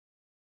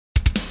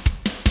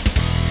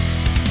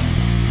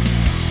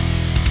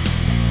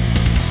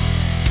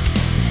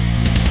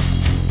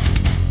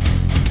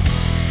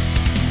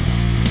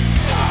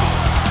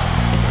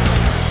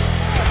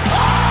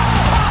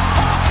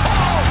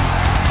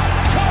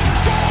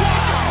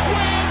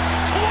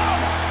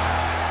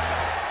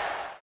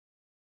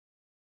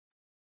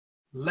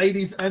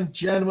Ladies and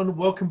gentlemen,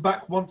 welcome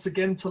back once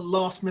again to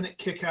Last Minute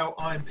Kickout.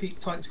 I am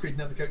Pete Titans Creed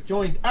Nethercoat,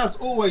 joined as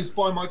always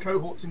by my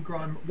cohorts in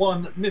crime,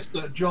 one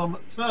Mr. John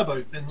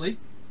Turbo Finley.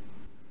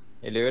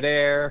 Hello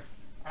there.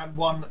 And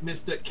one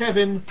Mr.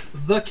 Kevin,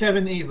 the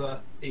Kevin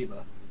Eva.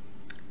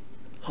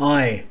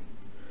 Hi.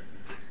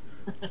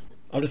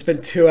 I've just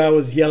spent 2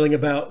 hours yelling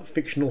about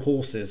fictional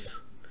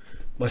horses.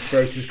 My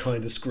throat is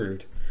kind of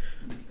screwed.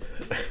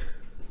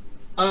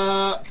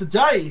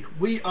 Today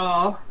we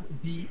are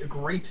the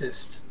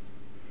greatest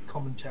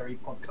commentary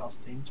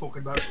podcast team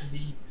talking about the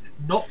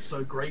not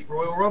so great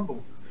Royal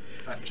Rumble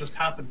that just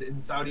happened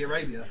in Saudi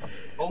Arabia.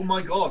 Oh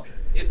my god,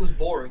 it was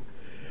boring.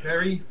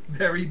 Very,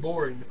 very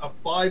boring. A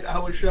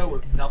 5-hour show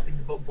with nothing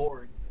but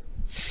boring.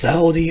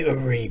 Saudi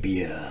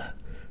Arabia,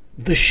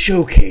 the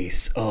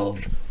showcase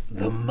of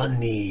the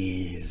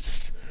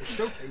monies. The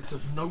showcase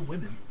of no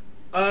women.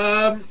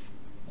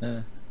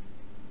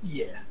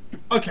 Yeah.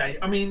 Okay,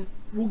 I mean,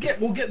 we'll get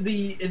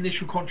the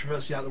initial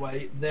controversy out of the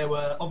way. There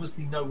were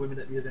obviously no women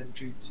at the event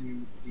due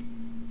to the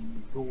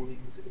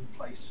rulings in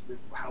place with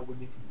how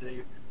women can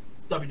do.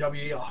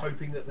 WWE are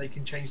hoping that they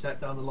can change that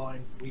down the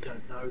line. We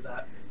don't know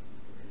that.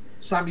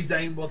 Sami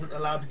Zayn wasn't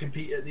allowed to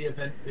compete at the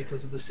event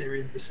because of the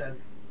Syrian descent.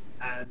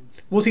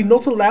 And Was he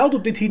not allowed, or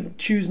did he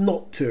choose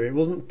not to? It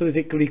wasn't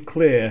politically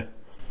clear.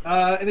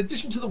 in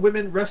addition to the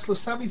women wrestler,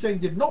 Sami Zayn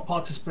did not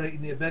participate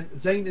in the event.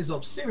 Zayn is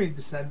of Syrian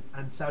descent,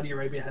 and Saudi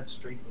Arabia had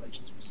strained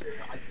relations with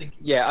Syria. I think.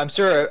 Yeah, I'm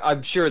sure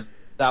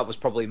that was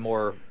probably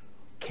more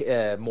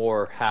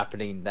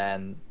happening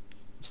than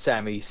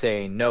Sammy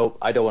saying, "Nope,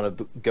 I don't want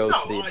to go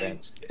to the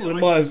event."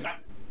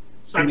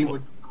 Sammy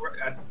would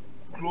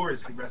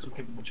gloriously wrestle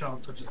given the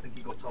chance. I just think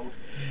he got told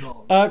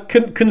no.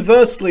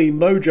 Conversely,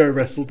 Mojo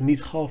wrestled, and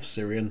he's half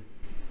Syrian.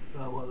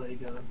 Oh well, there you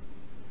go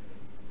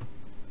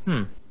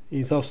then.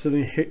 He's half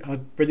Syrian. I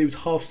read he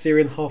was half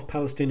Syrian, half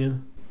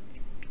Palestinian.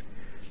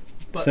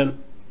 But,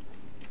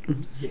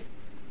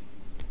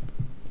 yes.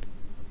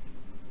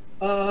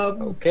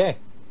 Okay.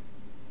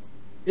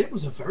 It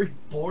was a very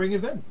boring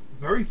event.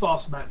 Very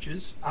fast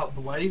matches out of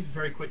the way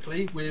very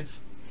quickly with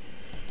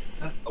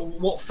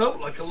what felt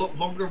like a lot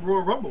longer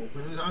Royal Rumble.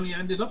 It only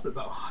ended up at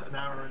about an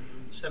hour and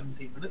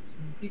 17 minutes.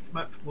 And each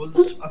match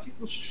was, I think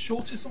the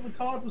shortest on the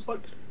card was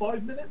like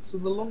 5 minutes,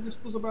 and the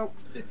longest was about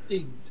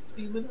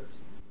 16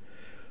 minutes.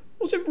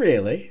 Was it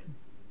really?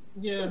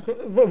 Yeah.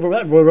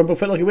 That Royal Rumble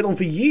felt like it went on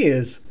for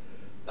years.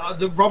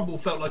 The Rumble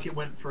felt like it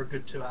went for a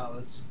good 2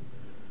 hours.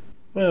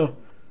 Well,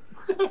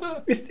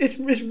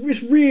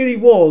 it really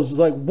was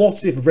like,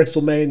 what if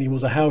WrestleMania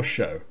was a house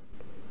show?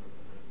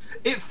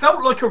 It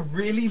felt like a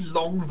really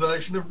long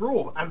version of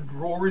Raw, and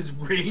Raw is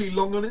really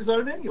long on its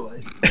own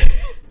anyway.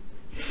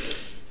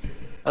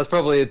 That's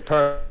probably the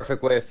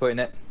perfect way of putting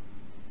it.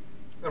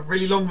 A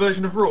really long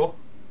version of Raw?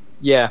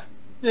 Yeah.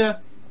 Yeah.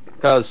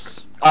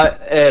 Because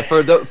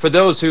for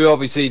those who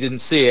obviously didn't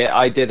see it,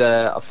 I did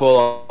a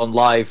full-on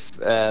live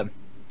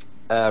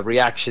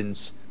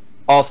reactions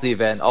of the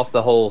event, of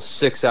the whole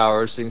 6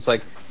 hours. Things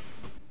like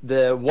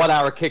the 1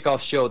 hour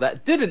kickoff show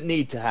that didn't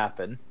need to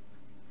happen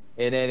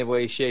in any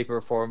way, shape,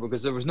 or form,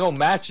 because there was no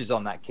matches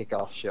on that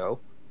kickoff show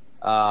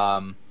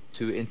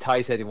to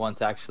entice anyone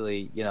to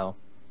actually,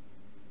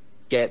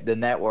 get the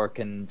network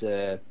and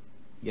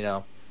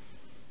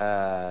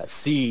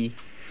see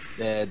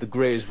the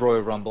greatest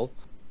Royal Rumble.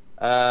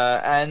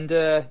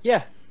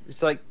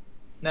 It's like,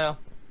 no,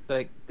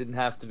 like, didn't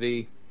have to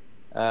be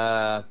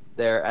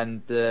there.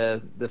 And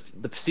the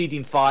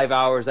preceding 5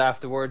 hours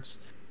afterwards,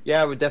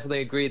 I would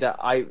definitely agree that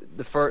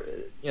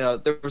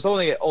there was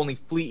only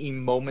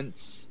fleeting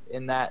moments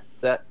in that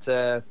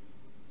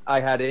I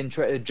had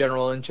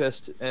general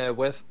interest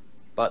with,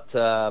 but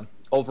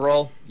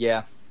overall,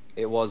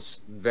 it was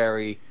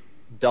very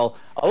dull.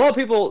 A lot of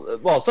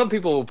people, some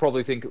people will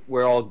probably think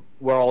we're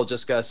all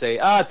just gonna say,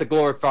 it's a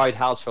glorified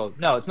house show.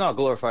 No, it's not a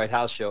glorified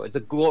house show. It's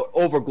a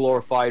over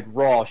glorified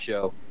Raw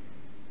show.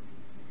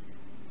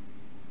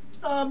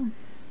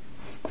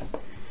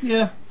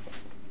 Yeah,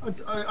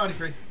 I'd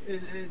agree.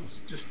 It's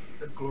just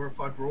a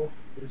glorified Raw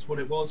is what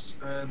it was,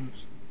 and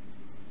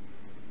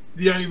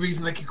the only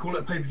reason they could call it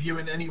a pay-per-view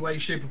in any way,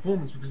 shape, or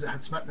form is because it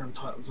had SmackDown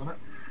titles on it,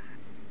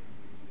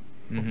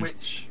 of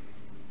which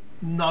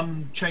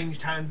none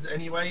changed hands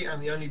anyway,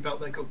 and the only belt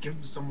that got given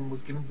to someone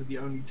was given to the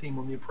only team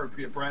on the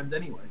appropriate brand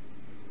anyway.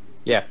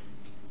 Yeah.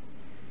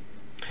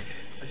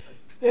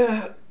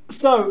 Yeah.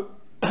 So,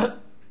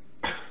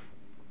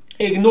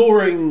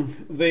 ignoring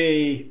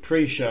the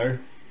pre-show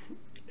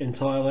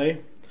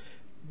entirely,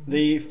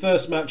 the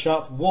first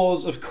matchup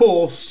was, of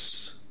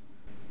course,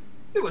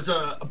 it was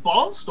a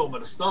barnstorm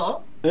at the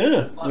start.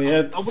 Yeah, I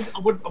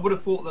would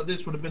have thought that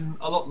this would have been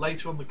a lot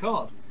later on the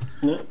card,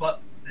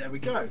 but there we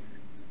go.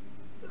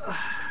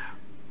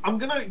 I'm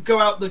gonna go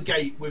out the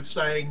gate with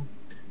saying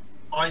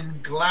I'm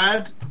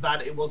glad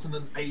that it wasn't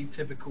an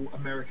atypical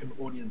American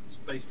audience,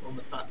 based on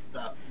the fact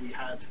that we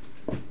had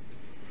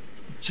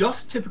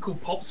just typical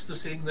pops for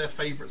seeing their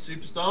favourite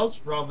superstars,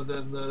 rather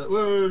than the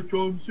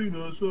John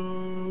Cena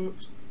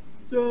sucks.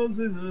 John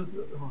Cena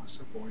sucks. Oh, it's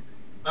so boring.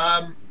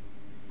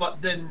 But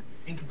then,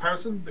 in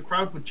comparison, the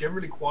crowd were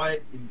generally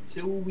quiet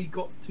until we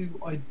got to,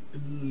 I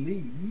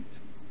believe,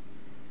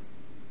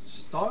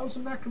 Styles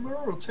and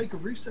Nakamura, or take a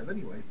Rusev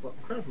anyway. But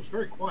the crowd was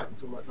very quiet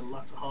until like the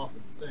latter half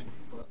of the thing.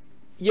 But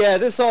Yeah,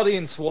 this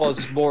audience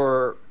was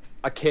more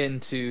akin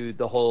to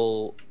the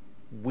whole,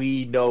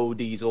 we know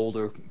these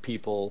older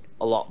people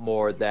a lot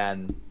more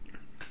than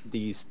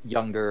these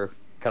younger,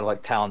 kind of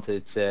like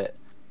talented, you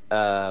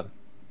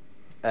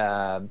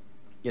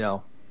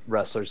know,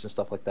 wrestlers and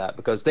stuff like that,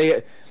 because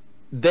they're,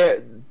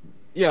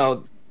 you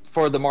know,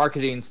 for the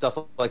marketing and stuff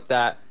like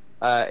that,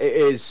 it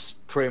is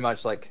pretty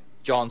much like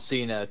John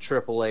Cena,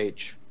 Triple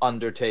H,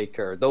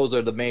 Undertaker. Those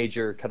are the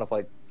major kind of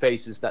like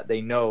faces that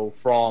they know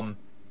from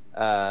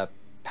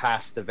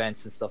past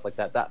events and stuff like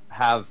that, that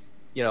have,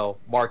 you know,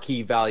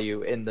 marquee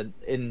value in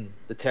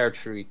the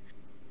territory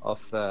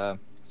of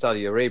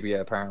Saudi Arabia,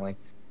 apparently.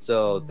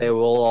 So they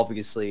will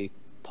obviously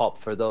pop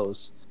for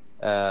those.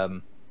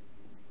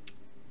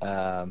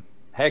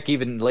 Heck,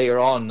 even later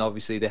on,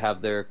 obviously they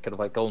have their kind of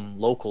like own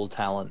local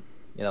talent,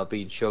 you know,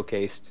 being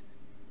showcased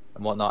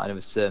and whatnot. And it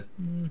was,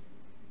 you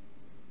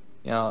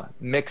know,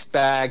 mixed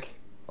bag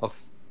of,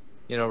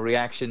 you know,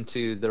 reaction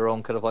to their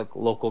own kind of like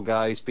local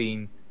guys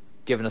being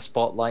given a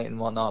spotlight and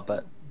whatnot.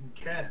 But didn't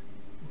care.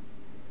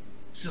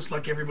 It's just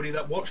like everybody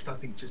that watched, I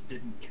think, just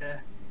didn't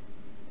care.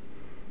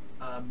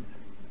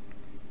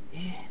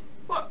 Yeah.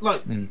 But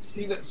like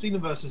Cena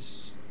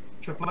versus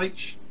Triple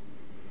H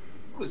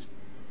was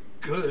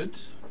good.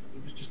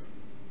 It was just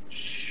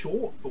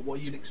short for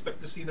what you'd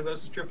expect a Cena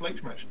versus Triple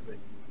H match to be.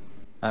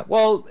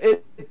 Well,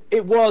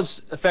 it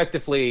was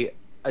effectively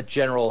a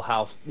general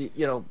house.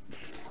 You know,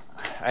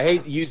 I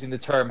hate using the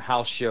term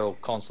house show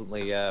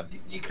constantly.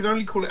 You can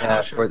only call it a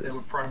house show if there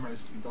were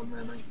promos to be done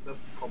there, mate.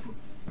 That's the problem.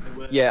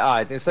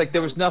 Yeah, it's like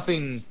there was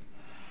nothing.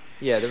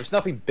 Yeah, there was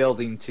nothing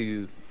building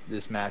to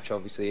this match.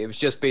 Obviously, it was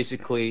just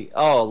basically,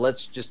 oh,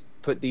 let's just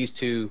put these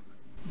two.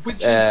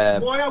 Which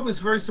is why I was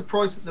very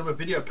surprised that there were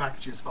video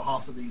packages for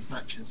half of these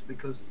matches,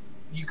 because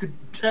you could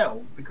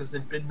tell, because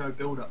there'd been no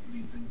build-up for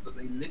these things, that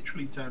they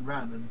literally turned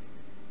around and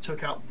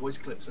took out voice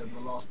clips over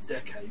the last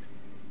decade.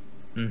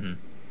 Mm-hmm.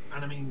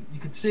 And I mean, you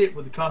could see it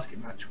with the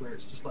casket match, where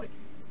it's just like,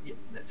 yeah,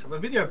 let's have a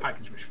video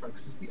package which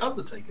focuses The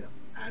Undertaker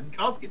and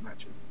casket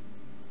matches.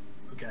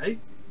 Okay,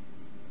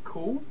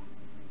 cool.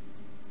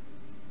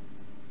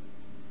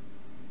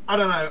 I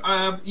don't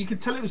know. You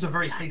could tell it was a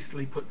very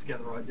hastily put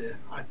together idea.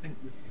 I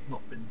think this has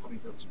not been something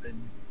that's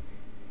been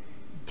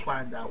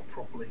planned out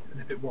properly.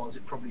 And if it was,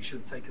 it probably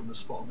should have taken the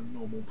spot of a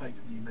normal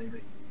pay-per-view,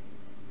 maybe.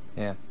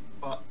 Yeah.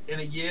 But in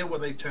a year where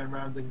they've turned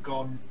around and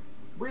gone,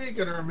 we're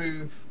going to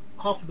remove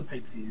half of the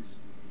pay-per-views,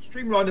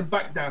 streamline them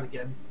back down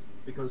again,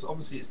 because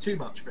obviously it's too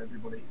much for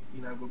everybody.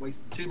 You know, we're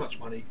wasting too much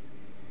money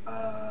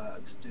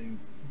to do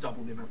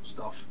double the amount of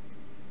stuff.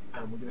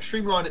 And we're going to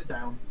streamline it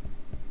down.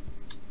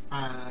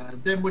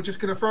 Then we're just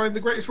going to throw in the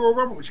Greatest Royal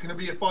Rumble, which is going to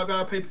be a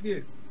 5-hour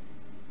pay-per-view.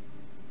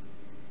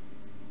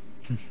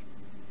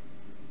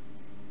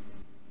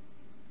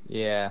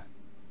 Yeah,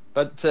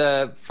 but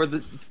for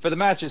the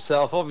match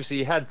itself, obviously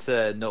you had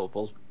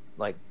notable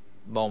like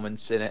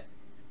moments in it.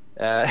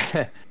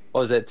 What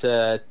was it?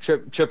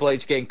 Triple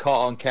H getting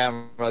caught on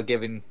camera,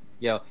 giving,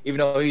 you know, even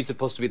though he's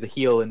supposed to be the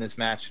heel in this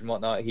match and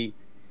whatnot, he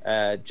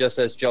just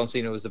as John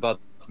Cena was about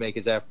to make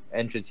his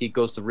entrance, he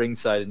goes to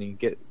ringside and he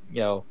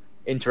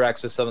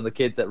interacts with some of the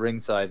kids at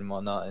ringside and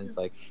whatnot, and it's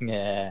like,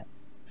 yeah.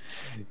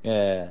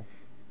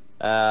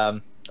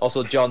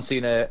 Also, John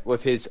Cena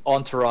with his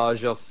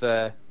entourage of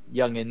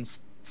youngins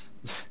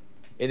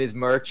in his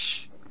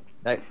merch.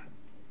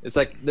 It's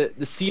like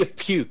the sea of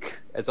puke,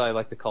 as I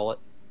like to call it.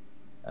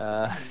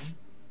 Don't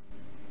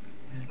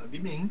be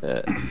mean.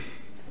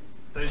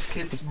 Those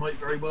kids might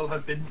very well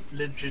have been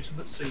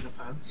legitimate Cena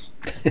fans.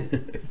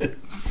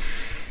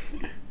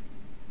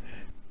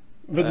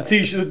 But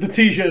the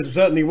t-shirts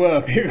certainly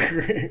were,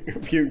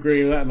 if you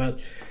agree with that, man.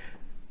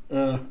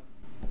 Are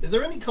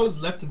there any colours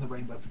left in the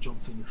rainbow for John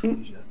Cena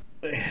t-shirt?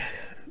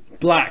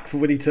 Black for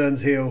when he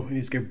turns heel. He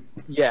needs to go.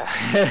 Yeah.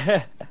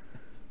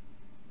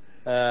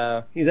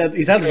 He's had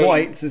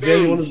whites. It's the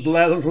only one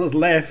that's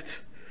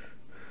left.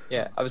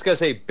 Yeah, I was gonna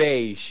say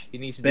beige. He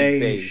needs to do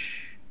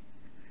beige.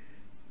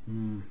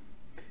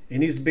 He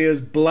needs to be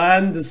as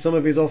bland as some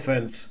of his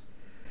offense.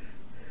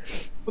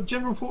 But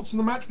general thoughts on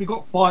the match? We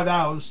got 5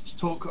 hours to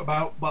talk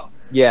about, but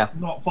yeah,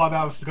 not 5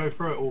 hours to go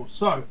through it all.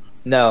 So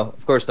no,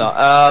 of course not.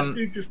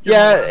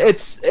 Yeah,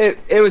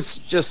 it was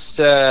just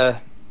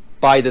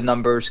by the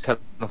numbers, kind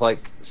of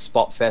like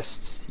spot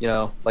fest. You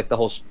know, like the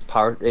whole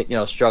power,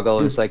 struggle.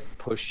 It was like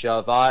push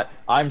shove.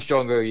 I'm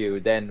stronger than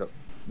you. Then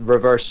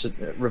reverse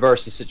the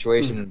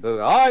situation and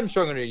boom, I'm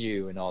stronger than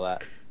you and all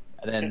that.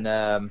 And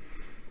then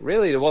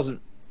really there wasn't,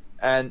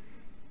 and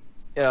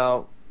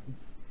the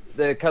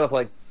kind of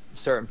like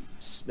certain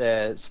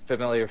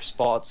familiar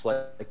spots,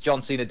 like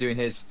John Cena doing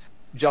his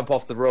jump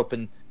off the rope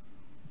and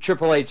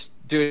Triple H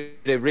doing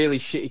a really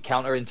shitty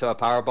counter into a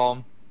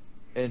powerbomb.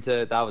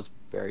 That was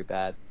very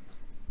bad.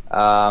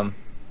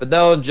 But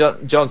no,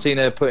 John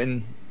Cena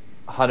putting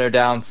Hunter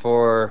down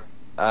for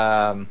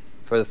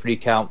the free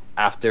count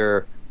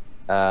after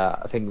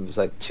I think it was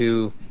like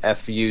 2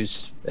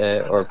 FUs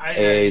or AA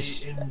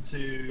AAs.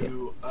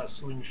 into a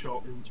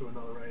slingshot into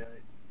another AA.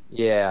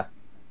 Yeah,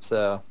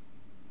 so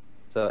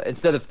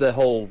instead of the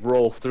whole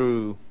roll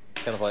through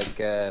kind of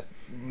like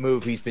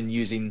move he's been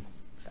using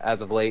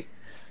as of late.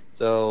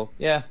 So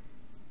yeah,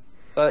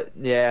 but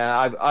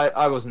yeah,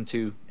 I wasn't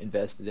too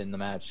invested in the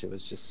match. It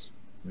was just.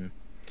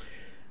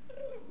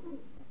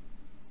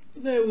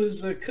 There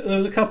was a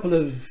couple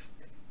of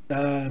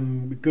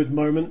good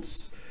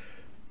moments.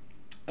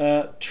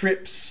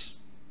 Trips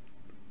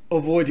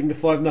avoiding the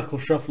 5-knuckle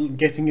shuffle and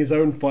getting his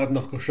own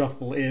 5-knuckle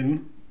shuffle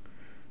in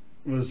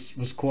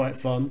was quite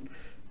fun.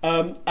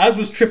 As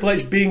was Triple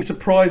H being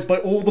surprised by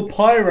all the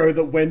pyro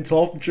that went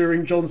off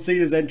during John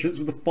Cena's entrance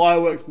with the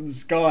fireworks in the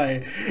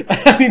sky.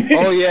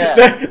 Oh yeah,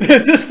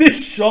 there's just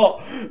this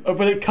shot of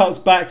when it cuts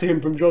back to him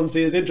from John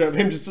Cena's intro of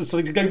him just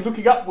going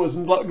looking upwards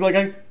and like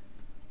going,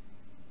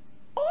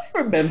 I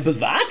remember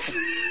that.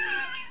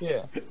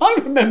 yeah. I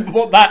remember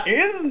what that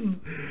is.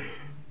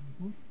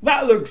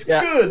 That looks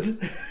good.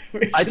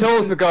 I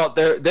totally forgot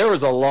there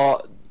was a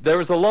lot. There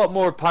was a lot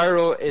more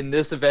pyro in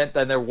this event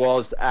than there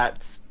was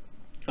at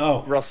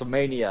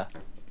WrestleMania.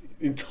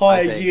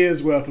 Entire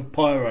year's worth of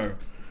pyro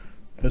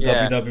for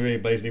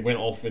WWE basically went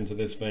off into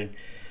this thing.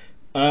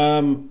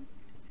 You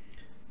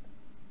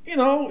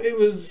know,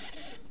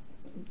 it's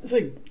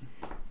a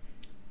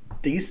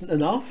decent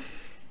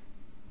enough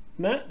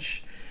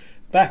match,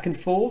 back and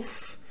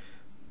forth.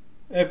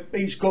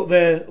 Each got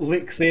their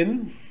licks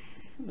in,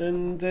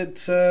 and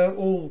it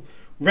all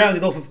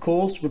rounded off, of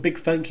course, with a big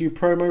thank you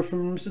promo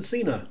from Mr.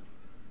 Cena.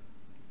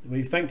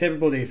 We thanked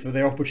everybody for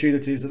their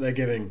opportunities that they're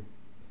giving,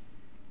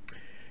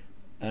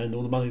 and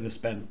all the money they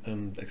spent,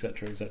 and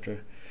etc. etc.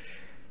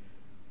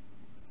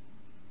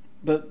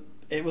 But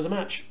it was a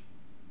match.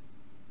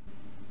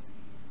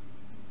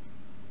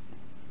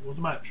 It was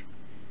a match,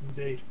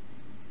 indeed.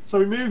 So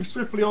we move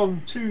swiftly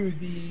on to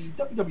the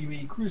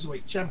WWE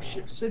Cruiserweight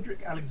Championship.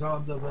 Cedric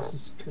Alexander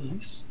versus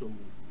Kalisto.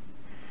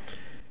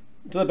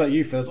 I don't know about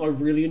you, fellas. I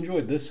really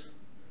enjoyed this.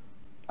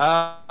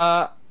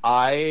 I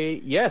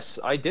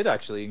did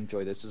actually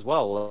enjoy this as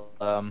well.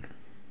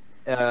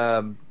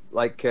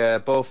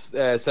 Both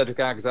Cedric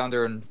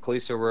Alexander and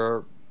Kalisto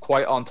were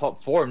quite on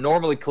top form.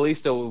 Normally,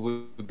 Kalisto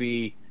would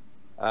be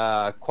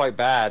quite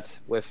bad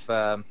with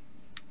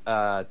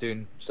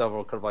doing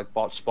several kind of like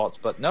botch spots,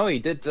 but no, he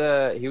did.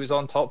 He was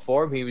on top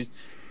form. He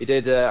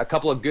did a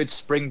couple of good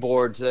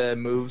springboard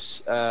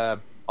moves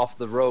off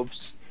the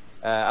ropes,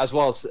 as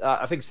well as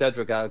I think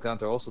Cedric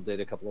Alexander also did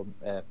a couple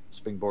of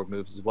springboard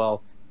moves as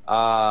well.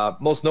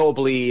 Most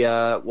notably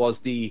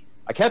was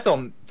I kept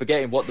on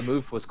forgetting what the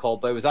move was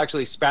called, but it was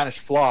actually Spanish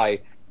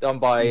Fly done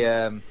by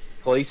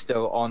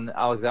Kalisto on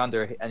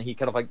Alexander, and he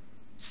kind of like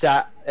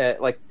sat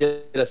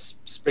did a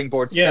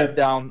springboard set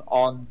down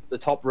on the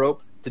top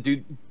rope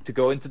to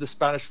go into the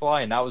Spanish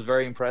Fly, and that was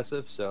very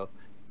impressive. So,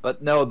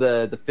 but no,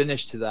 the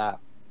finish to that,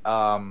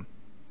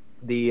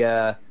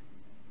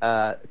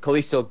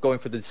 Kalisto going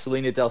for the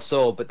Salina del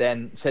Sol, but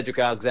then Cedric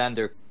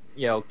Alexander,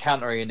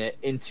 countering it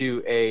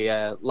into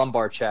a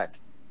lumbar check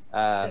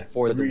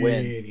for the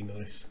win. Really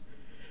nice.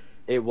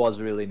 It was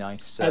really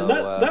nice. So, and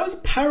that was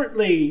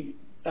apparently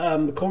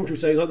the commentary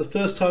saying like the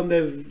first time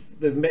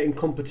they've met in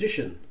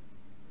competition.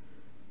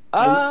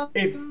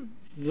 If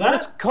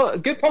that's a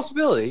good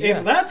possibility. Yeah.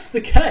 If that's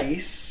the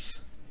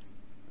case,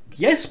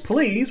 yes,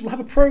 please, we'll have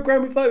a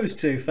program of those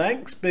two.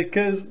 Thanks,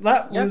 because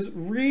that was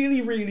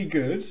really, really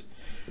good.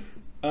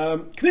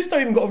 Kalisto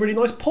even got a really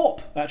nice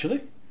pop,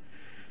 actually.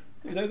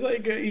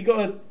 He got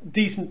a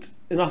decent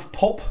enough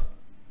pop,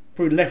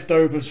 probably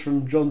leftovers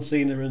from John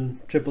Cena and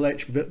Triple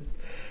H, but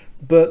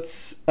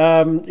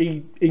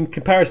he, in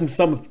comparison to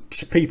some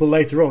people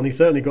later on, he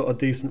certainly got a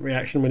decent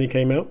reaction when he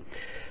came out.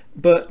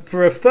 But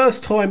for a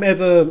first time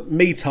ever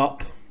meet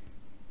up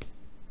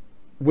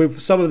with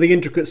some of the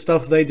intricate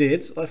stuff they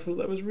did, I thought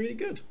that was really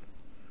good.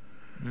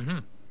 Mm-hmm.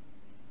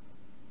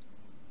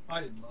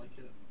 I didn't like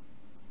it.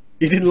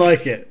 You didn't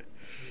like it?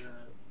 No.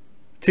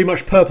 Too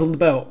much purple in the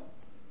belt?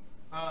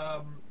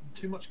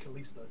 Too much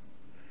Kalisto.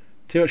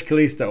 Too much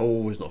Kalisto?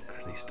 Oh, it's not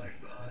Kalisto.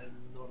 I'm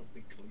not a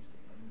big Kalisto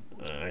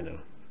fan. I know.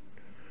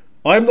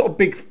 I'm not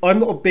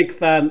a big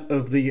fan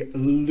of the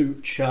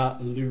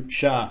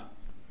lucha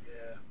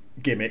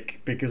gimmick,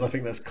 because I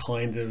think that's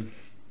kind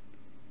of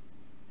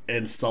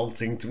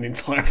insulting to an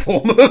entire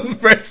form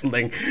of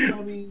wrestling.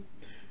 I mean,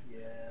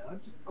 I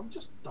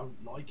just don't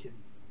like him.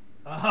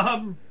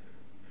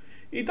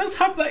 He does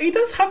have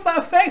that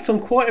effect on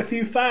quite a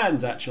few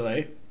fans,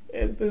 actually.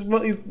 He's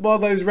one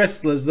of those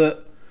wrestlers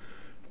that,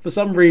 for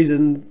some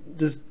reason,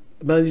 just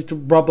manages to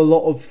rub a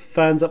lot of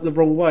fans up the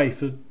wrong way.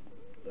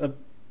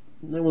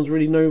 No one's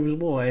really knows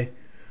why.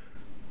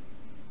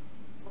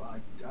 I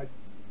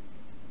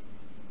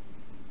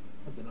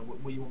don't know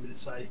what you want me to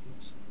say. I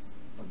just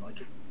don't like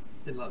it.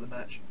 Didn't like the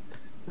match.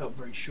 Felt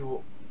very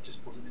short. Just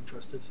wasn't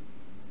interested.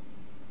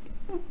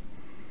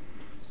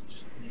 It's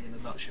just me in a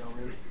nutshell,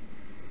 really.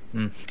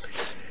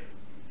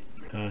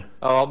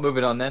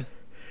 Moving on then.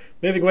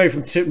 Moving away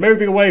from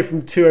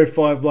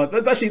 205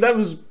 Live. Actually, that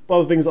was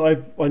one of the things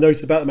that I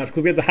noticed about the match,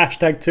 because we had the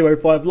hashtag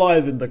 205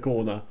 Live in the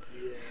corner.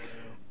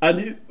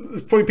 And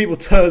there's probably people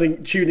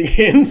tuning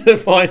in to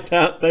find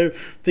out,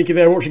 thinking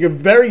they're watching a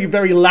very,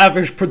 very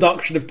lavish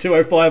production of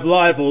 205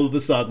 Live all of a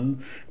sudden.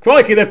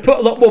 Crikey, they've put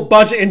a lot more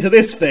budget into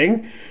this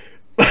thing.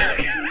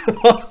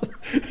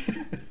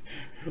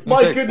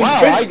 My goodness,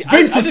 wow,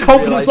 Vince's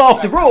confidence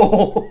after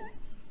all.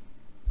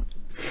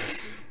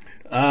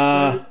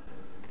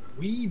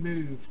 We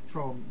move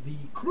from the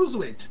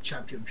Cruiserweight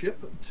Championship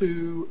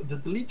to the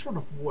Deleter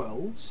of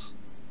Worlds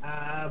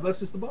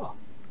versus the Bar.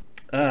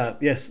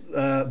 Yes,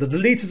 the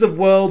Deleters of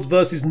Worlds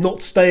versus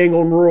Not Staying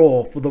on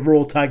Raw for the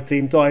Raw Tag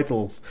Team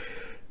titles.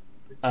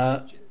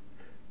 In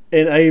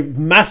a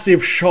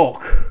massive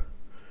shock,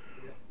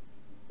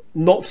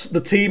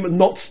 the team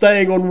Not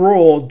Staying on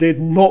Raw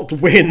did not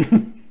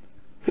win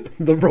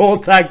the Raw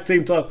Tag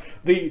Team title.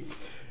 We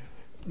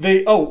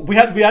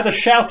had a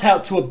shout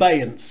out to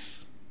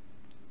Abeyance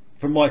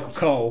from Michael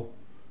Cole,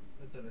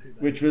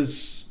 which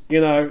was. He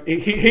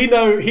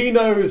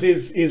knows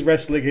his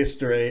wrestling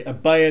history.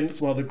 Abeyance,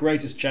 one of the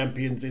greatest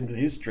champions in the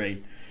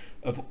history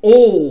of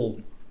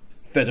all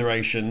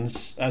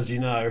federations, as you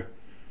know.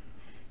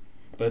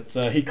 But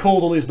he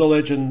called on his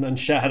knowledge and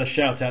had a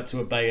shout out to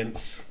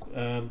Abeyance,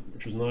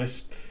 which was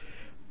nice.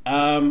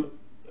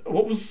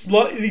 What was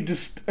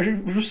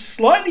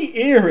slightly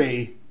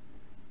eerie,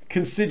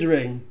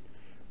 considering,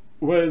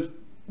 was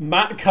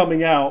Matt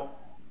coming out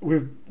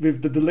with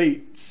the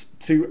Deletes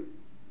to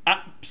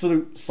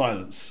absolute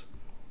silence.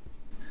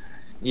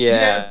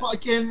 Yeah, but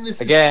again,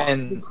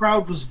 the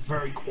crowd was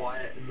very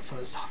quiet in the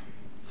first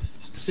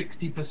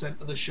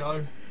 60% of the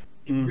show.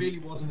 It really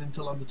wasn't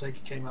until Undertaker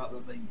came out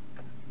that they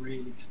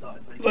really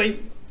started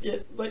making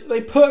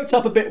they perked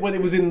up a bit when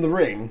it was in the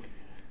ring,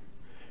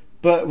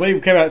 but when he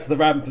came out to the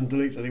ramp and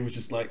Deletes, it was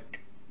just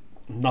like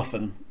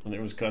nothing, and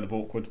it was kind of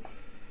awkward.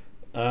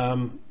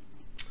 But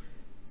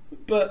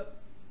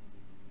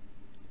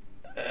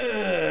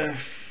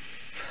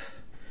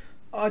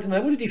I don't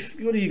know. What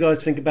do you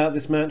guys think about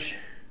this match?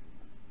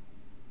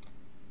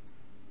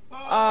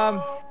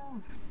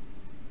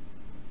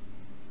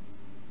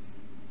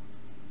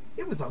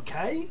 It was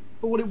okay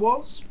for what it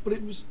was, but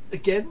it was,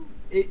 again,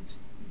 it's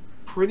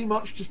pretty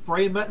much just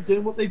Bray and Matt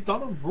doing what they've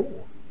done on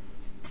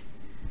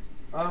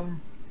Raw.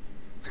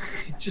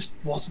 It just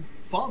wasn't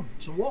fun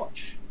to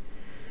watch.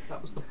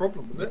 That was the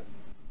problem with it.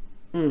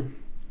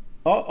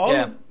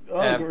 I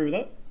agree with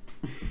that.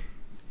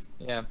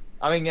 Yeah.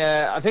 I mean,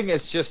 I think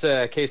it's just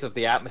a case of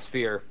the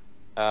atmosphere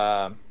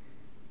there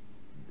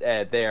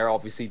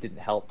obviously didn't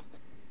help,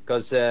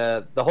 because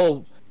the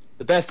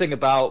best thing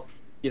about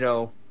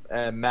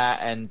Matt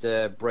and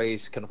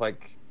Bray's kind of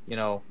like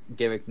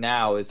gimmick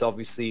now is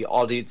obviously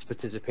audience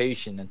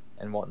participation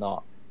and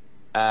whatnot,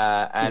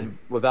 and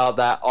without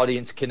that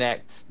audience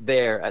connect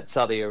there at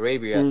Saudi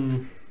Arabia,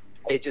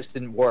 it just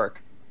didn't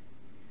work.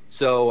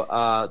 So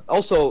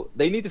also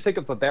they need to think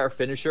of a better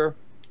finisher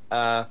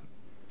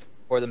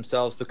for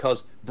themselves,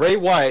 because Bray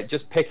Wyatt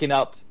just picking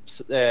up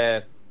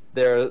their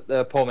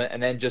opponent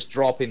and then just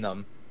dropping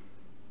them,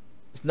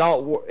 it's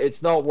not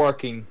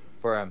working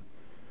for him.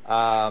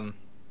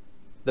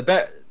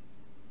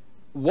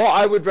 What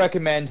I would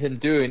recommend him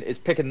doing is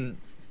picking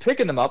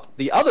them up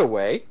the other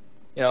way,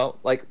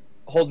 like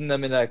holding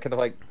them in a kind of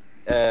like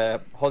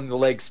holding the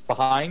legs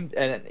behind,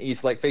 and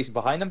he's like facing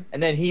behind them,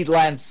 and then he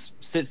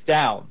sits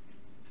down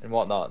and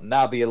whatnot, and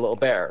that'll be a little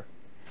better.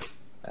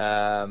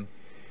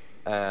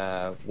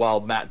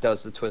 While Matt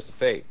does the twist of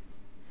fate.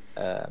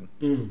 But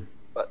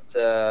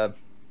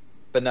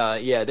no,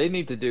 yeah, they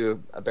need to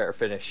do a better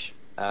finish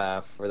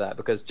for that,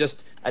 because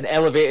just an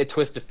elevated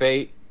twist of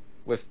fate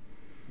with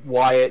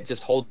Wyatt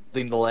just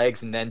holding the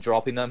legs and then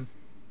dropping them.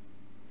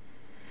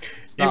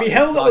 If he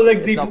held up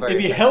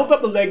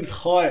the legs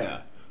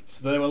higher,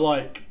 so they were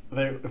like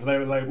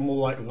more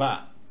like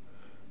that,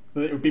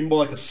 then it would be more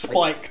like a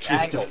spike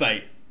twist of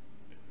fate.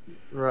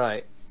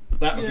 Right.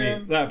 That would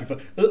be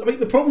fun. I mean,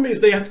 the problem is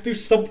they have to do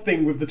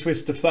something with the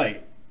twist of fate,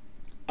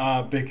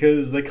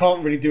 because they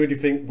can't really do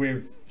anything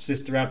with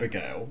Sister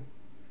Abigail.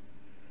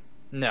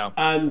 No.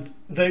 And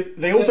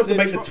they also have to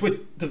make the twist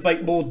of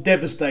fate more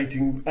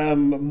devastating,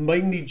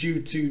 mainly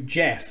due to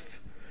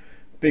Jeff,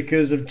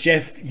 because of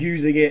Jeff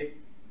using it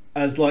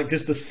as like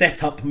just a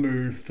setup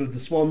move for the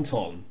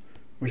Swanton,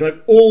 which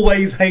I've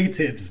always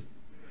hated.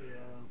 Yeah.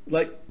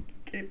 Like,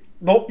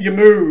 not your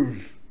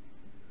move.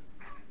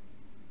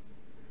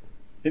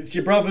 It's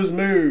your brother's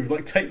move.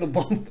 Like, take the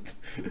bomb. It's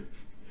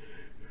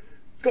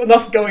got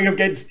enough going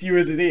against you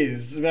as it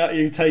is, about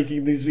you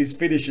taking his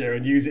finisher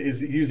and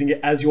using it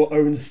as your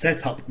own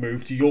setup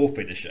move to your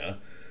finisher.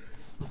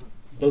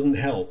 Doesn't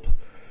help.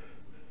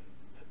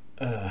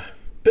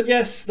 But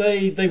yes,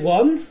 they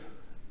won.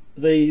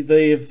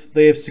 They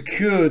have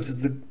secured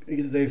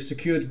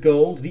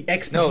gold. The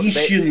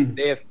expedition. No,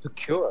 they have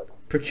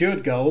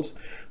procured gold.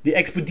 The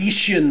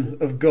expedition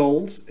of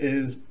gold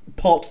is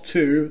part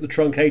 2. The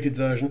truncated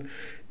version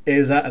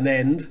is at an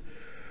end.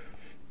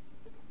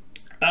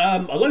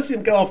 I'd like to see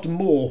him go after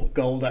more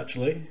gold,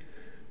 actually.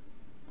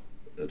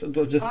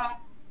 Just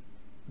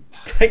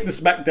take the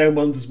SmackDown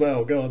ones as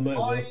well. Go on, mate.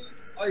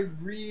 I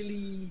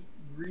really,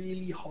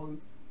 really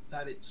hope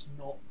that it's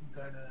not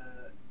going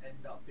to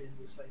end up being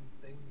the same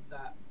thing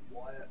that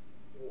Wyatt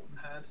Orton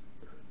had,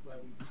 where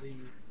we see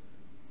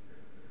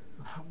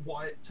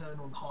Wyatt turn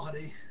on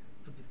Hardy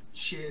for the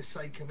sheer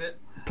sake of it.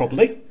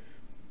 Probably.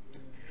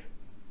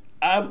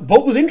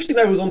 What was interesting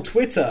though was on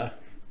Twitter,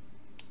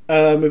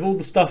 with all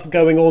the stuff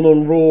going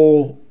on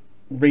Raw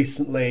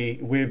recently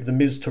with the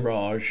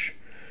Miztourage,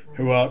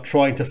 who are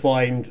trying to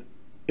find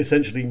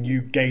essentially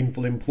new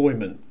gainful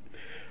employment.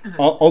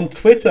 On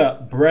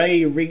Twitter,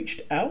 Bray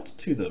reached out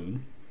to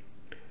them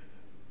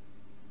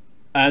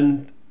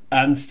and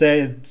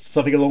said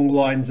something along the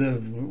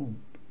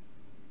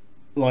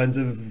lines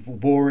of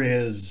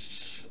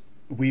Warriors,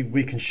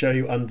 we can show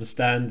you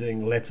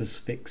understanding, let us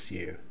fix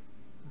you.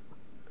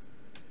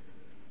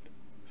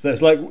 So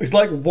it's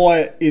like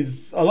Wyatt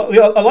is. I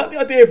like the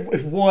idea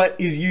if Wyatt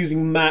is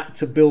using Matt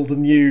to build a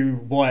new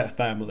Wyatt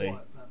family.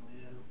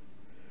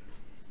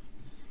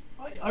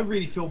 I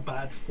really feel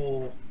bad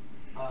for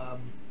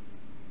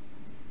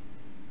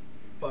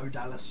Bo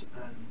Dallas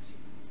and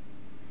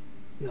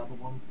the other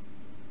one,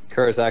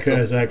 Curtis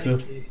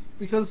Axel.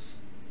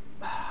 Because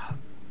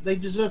they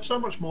deserve so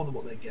much more than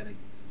what they're getting.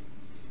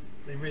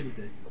 They really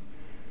do.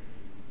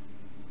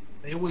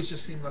 They always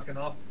just seem like an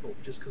afterthought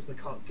just because they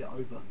can't get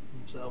over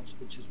themselves,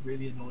 which is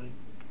really annoying.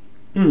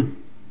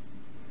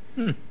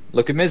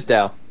 Look at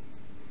Mizdow.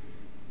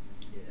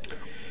 Yeah.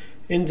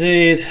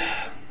 Indeed.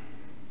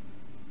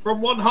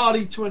 From one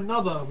Hardy to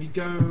another, we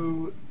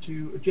go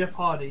to Jeff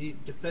Hardy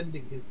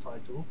defending his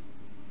title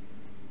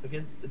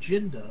against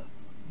Jinder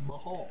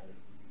Mahal.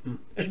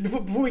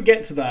 Before we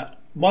get to that,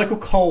 Michael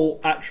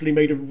Cole actually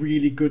made a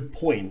really good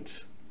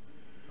point.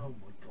 Oh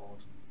my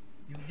god.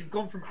 You've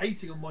gone from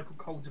hating on Michael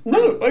Cole to...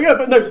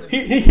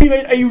 He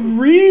made a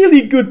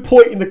really good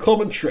point in the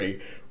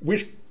commentary,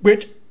 which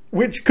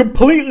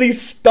completely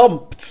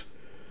stumped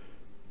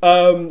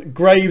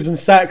Graves and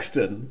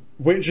Saxton,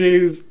 which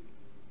is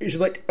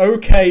like,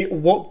 okay,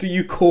 what do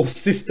you call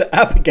Sister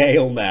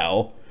Abigail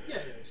now? Yeah,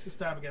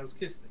 Sister Abigail's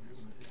kiss thing,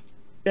 isn't it?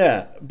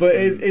 Yeah, but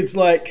it's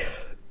like,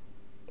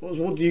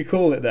 what do you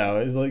call it now?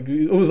 It's like,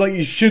 almost like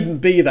you shouldn't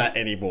be that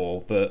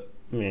anymore. But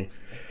yeah.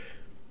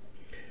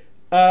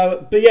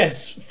 But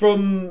yes,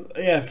 from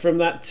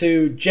that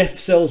to Jeff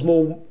sells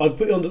more. I've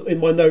put it in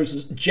my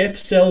notes. Jeff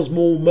sells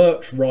more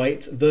merch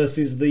right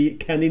versus the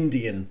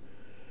Canadian.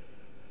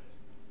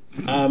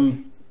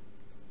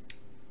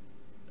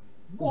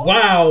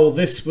 Wow,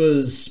 this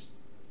was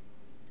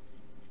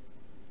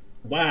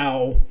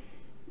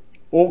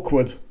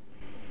awkward.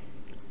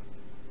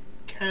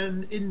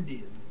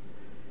 Indian.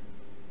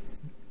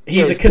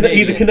 He's a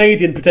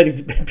Canadian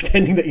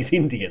pretending that he's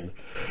Indian.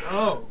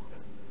 Oh,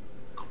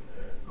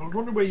 I was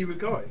wondering where you were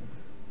going.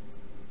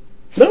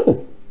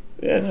 No,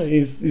 yeah,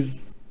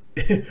 he's.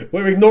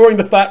 We're ignoring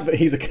the fact that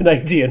he's a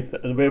Canadian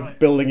and we're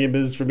building him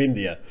as from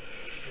India.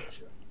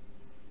 Gotcha.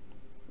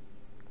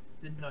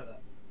 Didn't know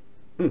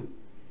that.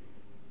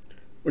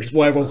 Which is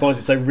why everyone finds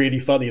it so really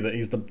funny that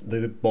he's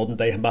the modern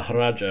day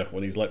Maharaja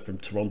when he's like from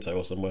Toronto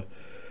or somewhere.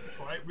 That's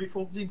right,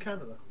 reformed in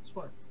Canada. It's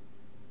fine.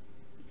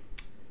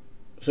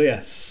 So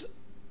yes,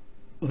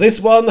 this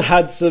one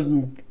had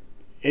some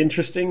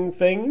interesting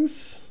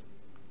things.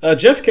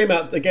 Jeff came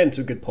out again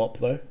to a good pop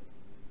though.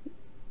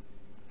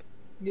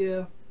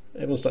 Yeah.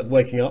 Everyone started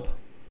waking up.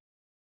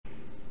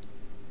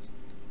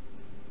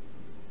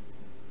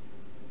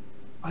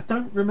 I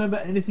don't remember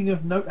anything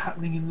of note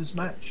happening in this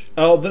match.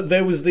 Oh,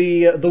 there was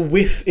the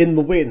whiff in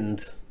the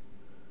wind.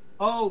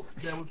 Oh,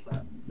 there was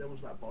that. There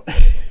was that bot.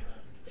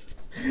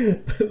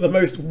 The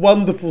most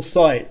wonderful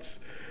sight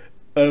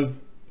of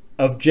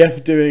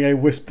Jeff doing a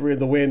whisper in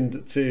the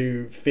wind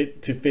to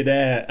fit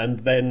air, and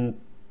then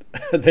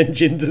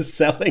Jinder's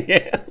selling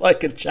it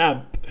like a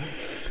champ.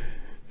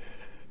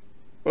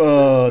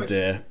 Oh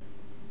dear.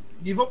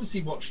 You've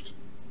obviously watched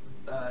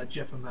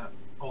Jeff and Matt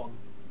on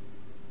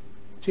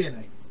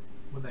TNA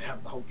when they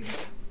have the whole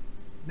gimmick.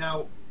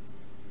 Now,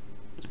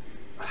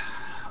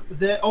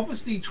 they're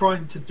obviously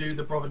trying to do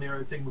the Brother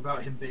Nero thing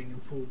without him being in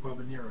full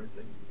Brother Nero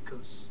thing,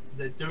 because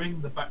they're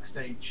doing the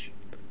backstage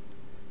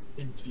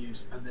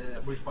interviews and they're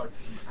with both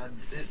of them, and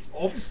it's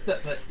obvious that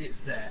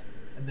it's there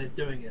and they're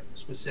doing it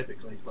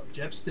specifically, but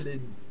Jeff's still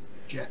in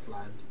Jeff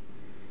land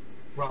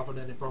rather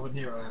than in Brother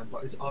Nero land,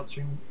 but is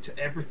answering to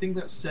everything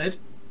that's said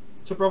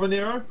to Brother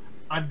Nero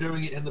and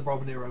doing it in the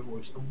Brother Nero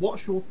voice. And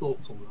what's your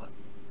thoughts on that?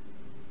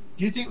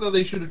 Do you think that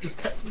they should have just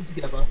kept them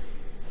together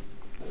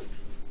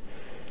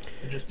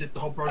and just did the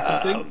whole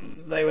broken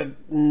thing? They were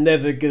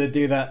never going to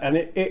do that, and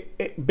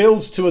it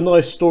builds to a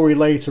nice story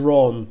later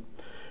on,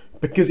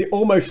 because it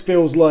almost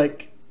feels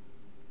like,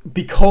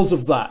 because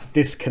of that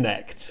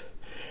disconnect,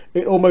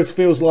 it almost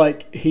feels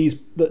like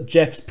that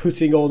Jeff's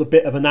putting on a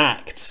bit of an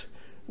act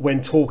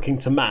when talking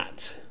to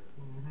Matt.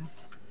 Mm-hmm.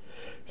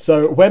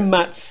 So when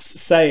Matt's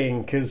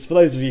saying, because for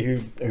those of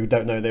you who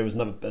don't know, there was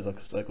another,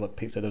 like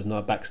Pete said, there was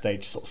another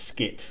backstage sort of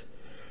skit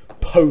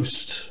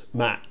post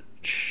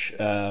match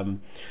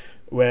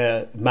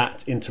where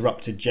Matt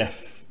interrupted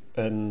Jeff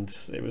and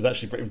it was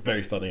actually very,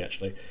 very funny,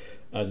 actually,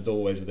 as it's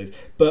always with these.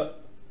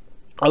 But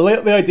I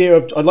like the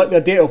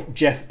idea of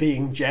Jeff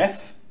being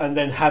Jeff, and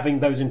then having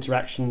those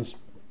interactions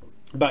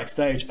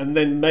backstage, and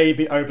then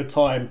maybe over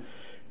time,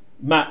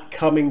 Matt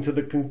coming to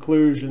the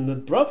conclusion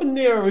that Brother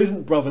Nero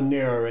isn't Brother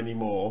Nero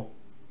anymore.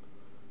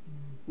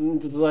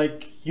 It's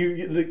like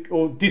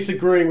or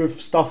disagreeing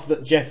with stuff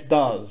that Jeff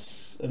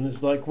does, and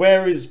it's like,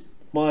 where is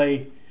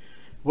my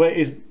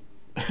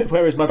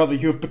brother?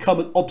 You have become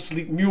an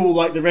obsolete mule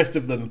like the rest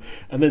of them.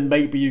 And then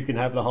maybe you can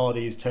have the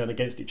Hardys turn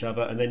against each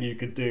other, and then you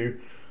could do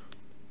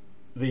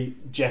the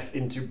Jeff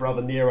into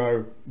Brother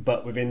Nero,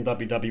 but within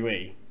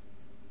WWE.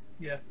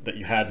 Yeah. That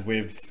you had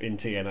in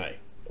TNA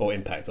or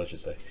Impact, I should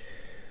say.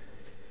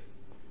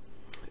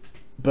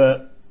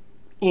 But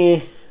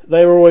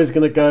they were always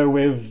going to go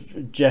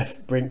with Jeff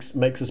makes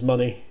us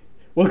money.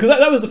 Well, because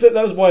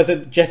that was why I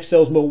said Jeff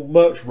sells more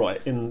merch,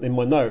 right, in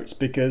my notes,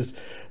 because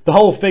the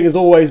whole thing has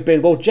always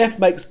been, well, Jeff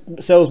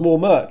sells more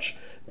merch.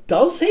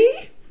 Does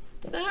he?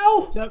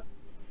 Now? Yep.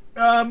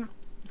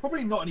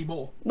 Probably not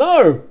anymore.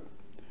 No.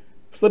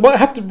 So they might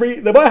have to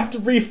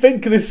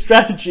rethink this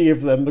strategy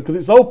of them, because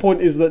its whole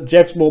point is that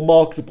Jeff's more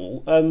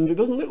marketable, and it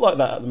doesn't look like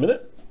that at the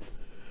minute.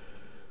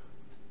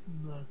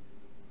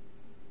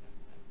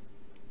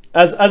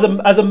 As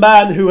a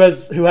man who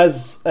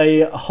has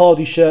a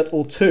Hardy shirt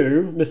or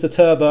two, Mr.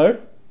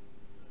 Turbo,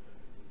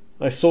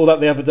 I saw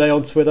that the other day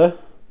on Twitter.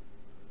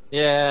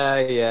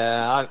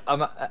 Yeah.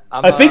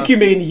 I think you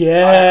mean yes.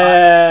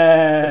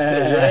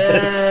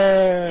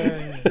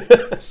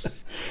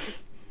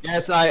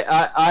 Yes,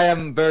 I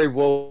am very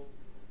woke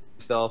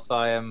myself.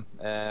 I am.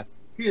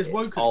 He is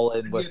woke. All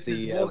in with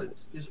the. His wallet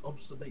is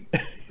obsolete.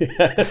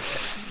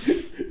 Yes.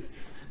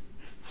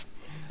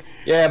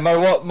 Yeah,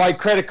 my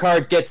credit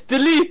card gets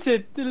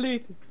deleted.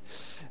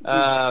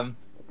 Yeah,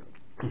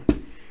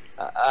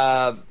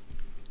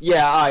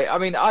 I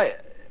mean,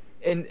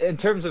 in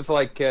terms of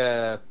like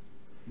going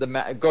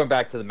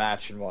back to the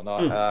match and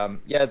whatnot.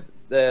 Yeah,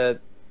 the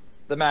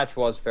match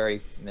was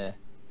very meh.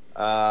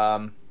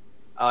 I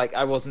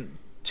wasn't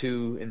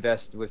too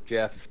invested with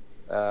Jeff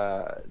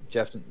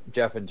and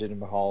Jinder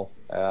Mahal.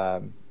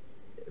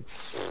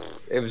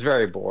 It was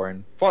very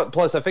boring.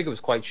 Plus, I think it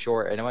was quite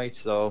short anyway,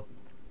 so.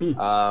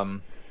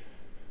 It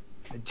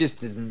just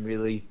didn't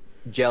really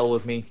gel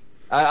with me.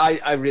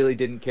 I really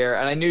didn't care,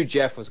 and I knew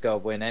Jeff was gonna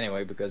win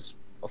anyway because,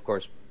 of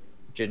course,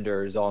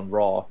 Jinder is on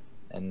Raw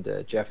and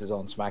Jeff is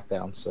on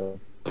SmackDown. So,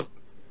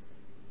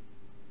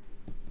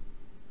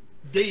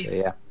 indeed. So,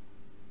 yeah.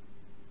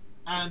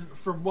 And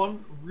from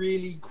one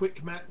really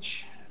quick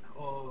match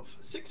of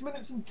 6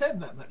 minutes and 10,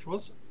 that match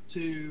was,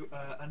 to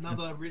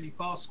another really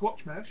fast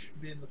squash match,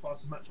 being the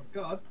fastest match on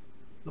card.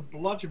 The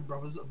Bludgeon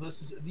Brothers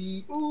versus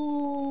the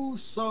Usos.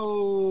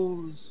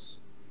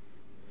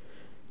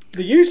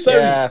 The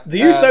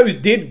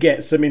Usos did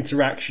get some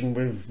interaction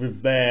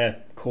with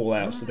their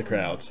call-outs to the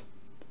crowd.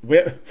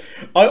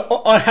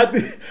 I had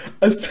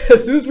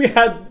as soon as we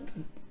had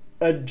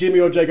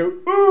Jimmy or Jay go,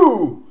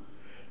 "Ooh!"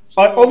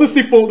 I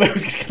honestly thought there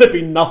was going to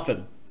be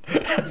nothing,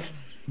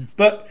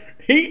 but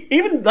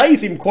they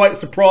seemed quite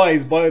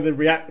surprised by the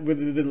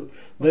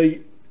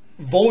the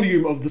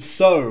volume of the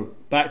 "so"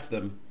 back to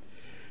them.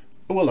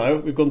 Oh, hello,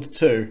 we've gone to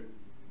 2.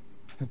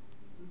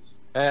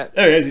 There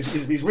he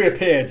is, he's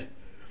reappeared.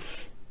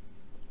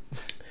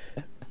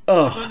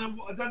 I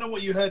don't know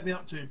what you heard me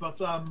up to, but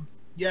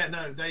yeah,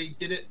 no, they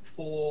did it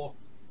for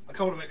a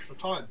couple of extra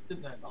times,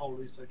 didn't they? The whole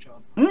Uso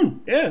chant.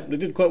 Yeah, they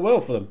did quite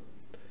well for them.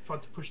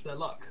 Tried to push their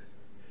luck.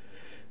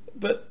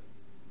 But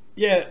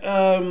yeah,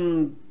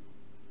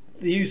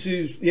 the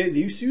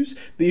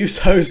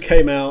Usos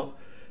came out.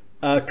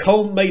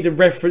 Cole made a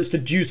reference to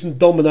Juice and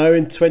Domino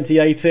in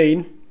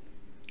 2018.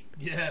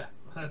 Yeah,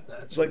 I heard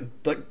that. It's like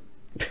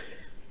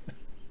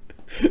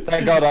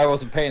Thank God I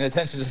wasn't paying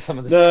attention to some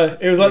of this. No,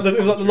 it was like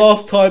the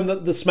last time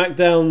that the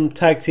SmackDown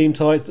tag team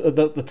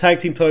the tag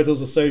team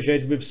titles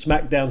associated with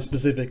SmackDown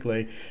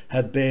specifically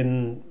had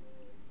been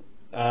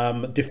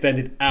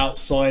defended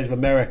outside of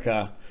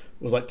America.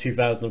 It was like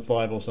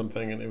 2005 or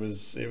something, and it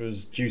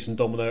was Juice and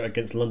Domino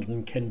against London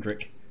and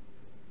Kendrick,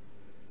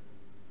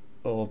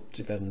 or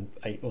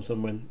 2008 or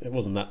somewhere. It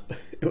wasn't that.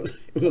 It was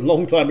a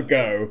long time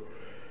ago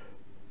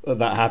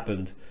that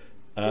happened.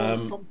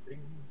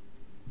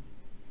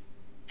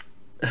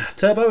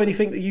 Turbo,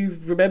 anything that you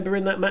remember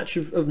in that match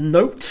of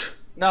note?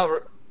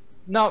 No,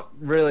 not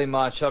really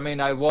much. I mean,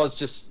 I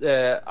was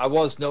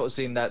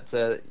noticing that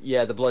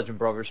the Bludgeon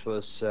Brothers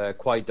was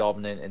quite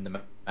dominant in the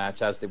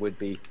match, as they would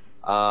be,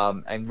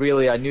 and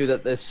really I knew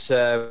that this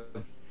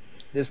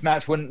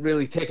match wouldn't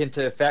really take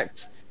into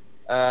effect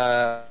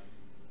of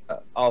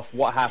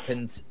what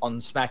happened on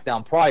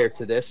SmackDown prior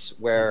to this,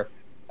 where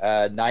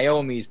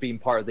Naomi's being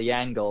part of the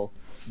angle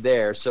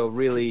there. So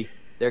really,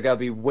 they're gonna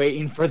be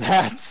waiting for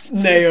that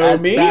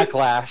Naomi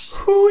backlash.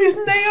 Who is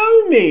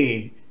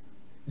Naomi?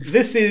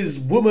 This is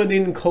woman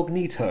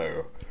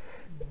incognito.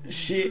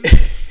 She.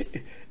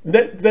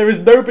 There is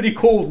nobody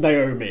called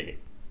Naomi.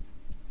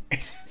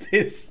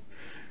 It's.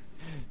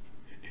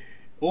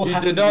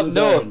 You do not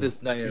know of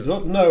this, Naomi. You do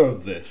not know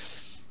of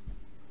this.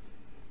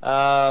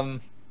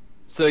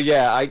 So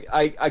yeah,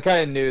 I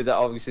kind of knew that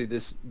obviously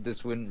this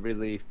wouldn't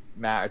really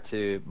matter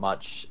too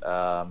much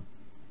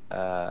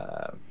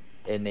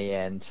in the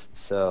end.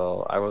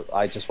 So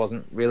I just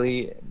wasn't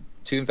really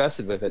too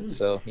invested with it.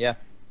 So yeah.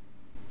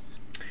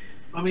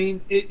 I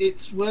mean,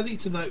 it's worthy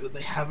to note that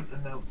they haven't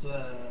announced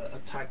a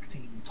tag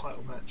team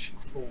title match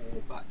for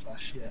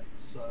Backlash yet,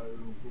 so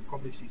we'll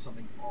probably see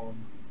something on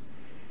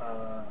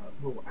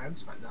Raw and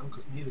SmackDown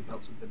because neither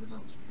belts have been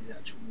announced for the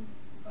actual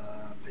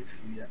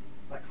pay-per-view yet.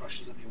 Backlash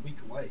is only a week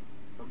away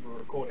when we're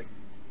recording,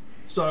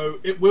 so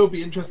it will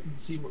be interesting to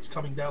see what's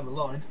coming down the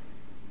line.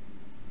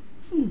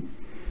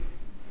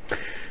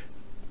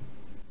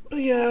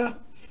 Yeah.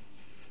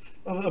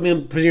 I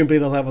mean, presumably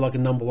they'll have like a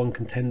number one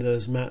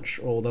contenders match,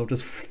 or they'll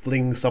just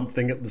fling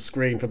something at the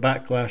screen for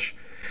Backlash.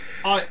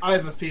 I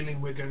have a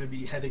feeling we're going to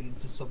be heading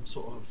into some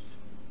sort of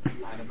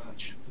ladder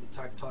match for the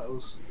tag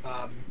titles.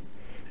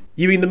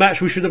 You mean the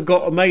match we should have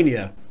got at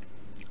Mania?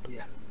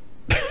 Yeah.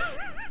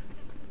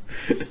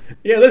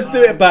 Yeah, let's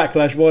do it at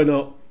Backlash. Why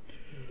not?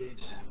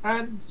 Indeed.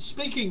 And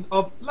speaking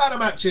of ladder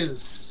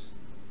matches,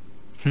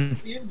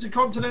 the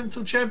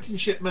Intercontinental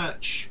Championship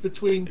match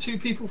between two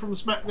people from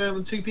SmackDown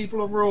and two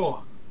people on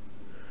Raw.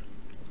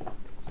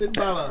 Finn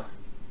Balor,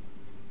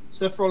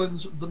 Seth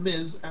Rollins, The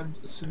Miz, and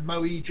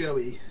Samoa Joe.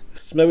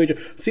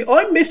 See,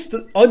 I missed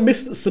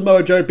that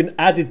Samoa Joe had been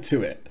added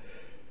to it.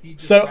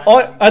 So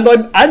I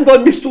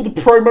missed all the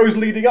promos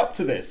leading up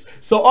to this.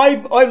 So I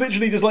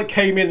literally just like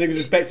came in and was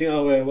expecting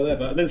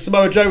whatever, and then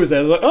Samoa Joe was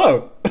there. And I was like,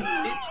 oh.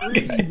 It's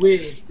really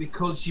weird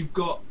because you've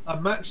got a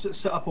match that's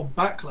set up on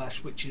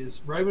Backlash, which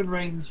is Roman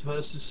Reigns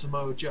versus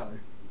Samoa Joe,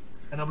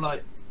 and I'm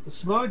like, well,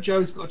 Samoa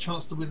Joe's got a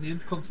chance to win the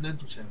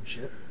Intercontinental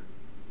Championship.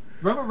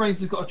 Roman Reigns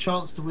has got a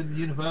chance to win the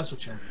Universal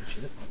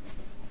Championship.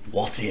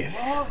 What if?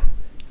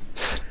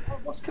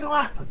 What's going to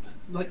happen?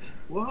 Like,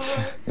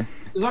 what?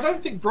 Because I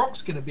don't think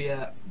Brock's going to be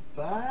at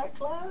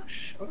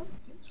Backlash. I don't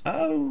think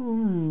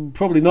so.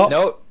 Probably not.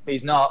 No,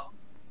 he's not.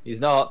 He's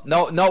not.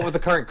 No, not with the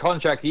current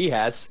contract he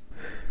has.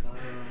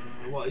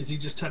 What, is he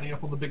just turning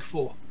up on the Big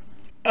Four?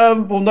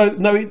 Well,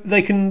 no,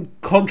 they can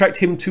contract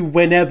him to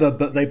whenever,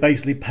 but they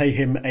basically pay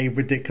him a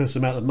ridiculous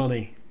amount of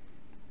money.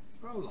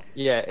 Oh,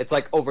 yeah, it's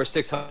like over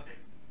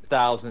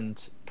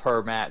 600,000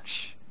 per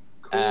match,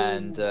 cool.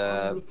 And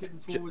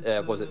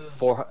was it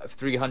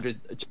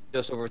 300?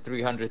 Just over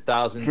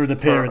 300,000 for an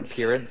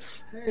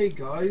appearance. Hey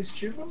guys,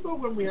 do you remember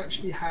when we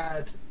actually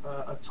had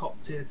a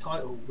top tier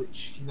title,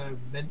 which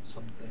meant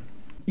something?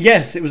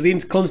 Yes, it was the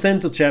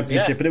Intercontinental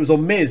Championship, and it was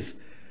on Miz.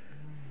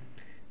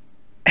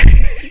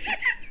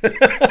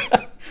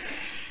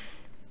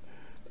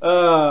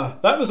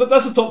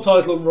 That's a top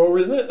title on Raw,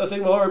 isn't it? That's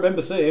what I remember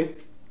seeing.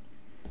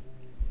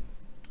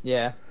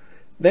 Yeah.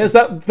 There's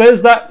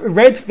that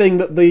red thing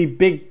that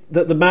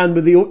the man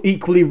with the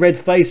equally red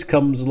face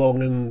comes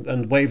along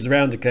and waves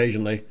around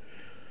occasionally,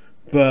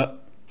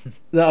 but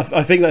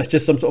I think that's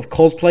just some sort of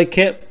cosplay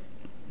kit.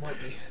 Might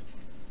be.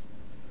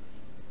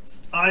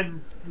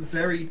 I'm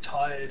very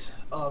tired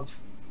of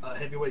a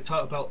heavyweight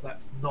title belt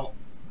that's not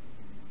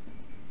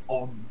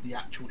on the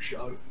actual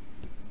show.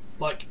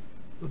 Like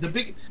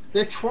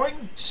they're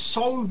trying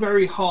so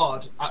very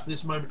hard at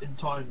this moment in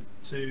time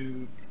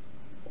to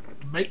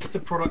make the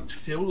product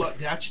feel like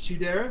the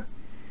Attitude Era,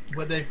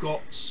 where they've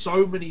got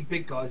so many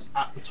big guys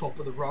at the top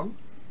of the rung,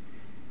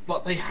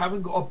 but they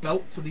haven't got a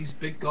belt for these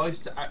big guys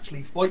to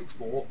actually fight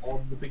for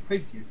on the big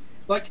pay-per-view.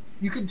 Like,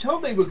 you can tell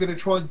they were going to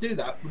try and do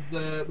that with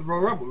the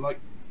Royal Rumble. Like,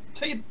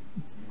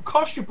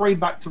 cast your brain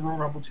back to Royal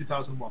Rumble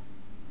 2001.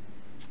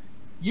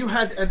 You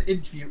had an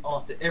interview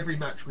after every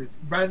match with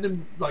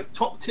random, like,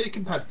 top-tier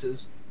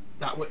competitors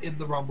that were in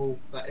the Rumble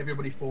that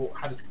everybody thought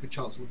had a good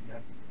chance of winning. You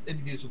had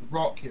interviews with The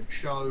Rock, you had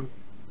Show,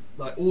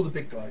 like all the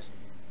big guys,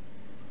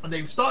 and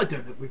they started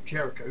doing it with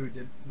Jericho, who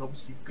did an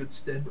obviously good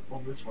stint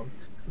on this one.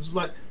 It was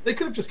like they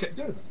could have just kept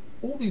doing that,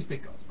 all these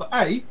big guys, but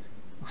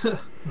the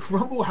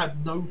Rumble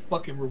had no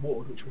fucking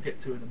reward, which we'll get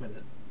to in a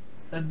minute,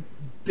 and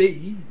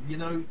B,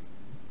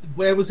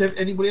 where was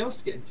anybody else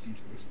to get interviewed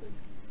for this thing?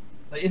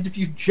 They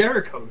interviewed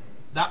Jericho.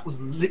 That was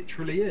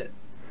literally it.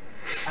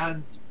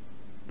 And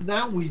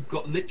now we've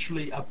got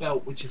literally a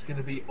belt which is going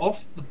to be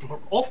off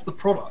the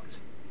product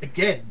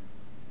again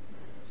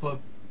for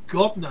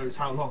God knows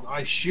how long.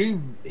 I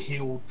assume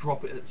he'll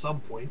drop it at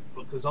some point,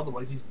 because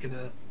otherwise he's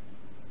gonna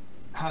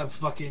have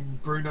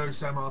fucking Bruno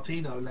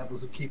Sammartino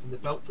levels of keeping the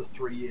belt for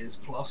 3 years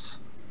plus.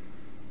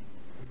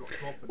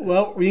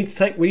 Well, we need to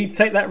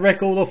take that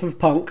record off of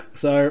Punk.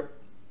 So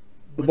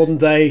the modern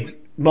day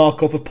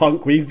mark off of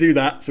Punk. We need to do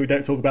that so we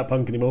don't talk about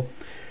Punk anymore.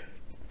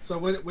 So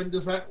when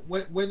does that?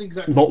 When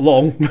exactly? Not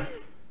long.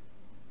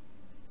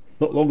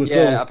 Not long at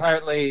all. Yeah,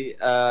 apparently,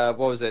 what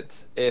was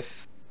it?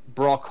 If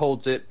Brock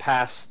holds it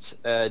past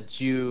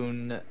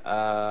June,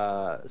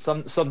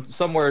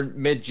 somewhere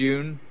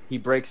mid-June, he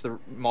breaks the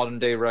modern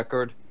day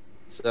record.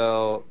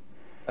 So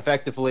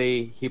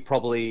effectively, he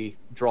probably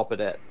drop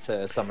it at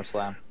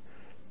SummerSlam.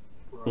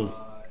 Right.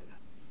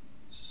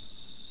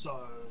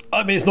 So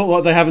I mean, it's not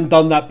like they haven't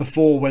done that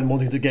before when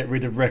wanting to get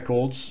rid of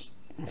records.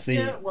 See,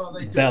 yeah, well,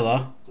 they do.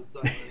 Bella.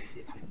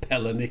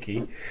 Bella,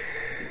 Nikki.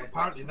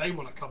 Apparently, they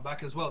want to come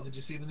back as well. Did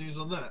you see the news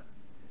on that?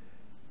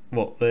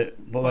 What Both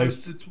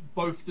those?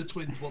 both the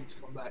twins want to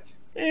come back.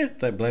 Yeah,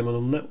 don't blame them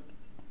on that.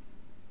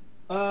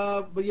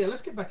 But yeah,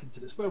 let's get back into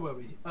this. Where were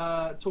we?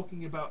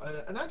 Talking about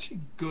an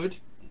actually good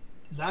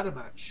ladder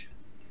match.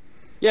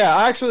 Yeah,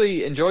 I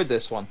actually enjoyed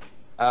this one.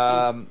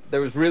 There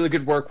was really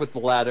good work with the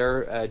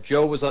ladder.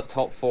 Joe was at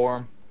top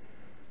form.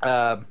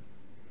 Balor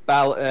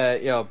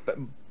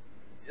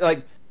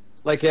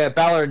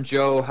and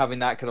Joe having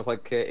that kind of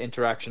like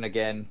interaction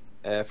again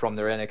from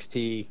their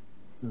NXT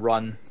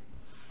run.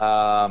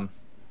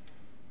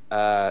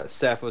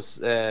 Seth was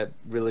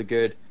really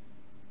good,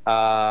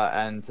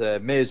 and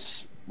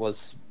Miz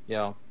was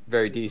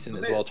very decent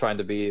as well, trying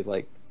to be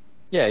like,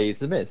 yeah, he's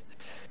the Miz.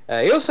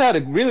 He also had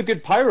a really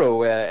good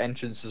pyro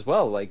entrance as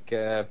well, like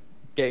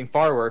getting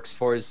fireworks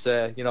for his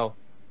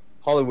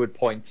Hollywood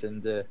points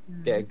and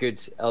get a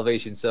good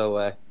elevation.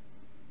 So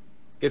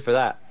good for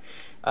that.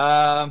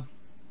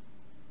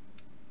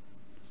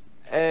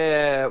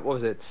 What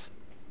was it?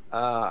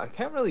 I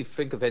can't really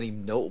think of any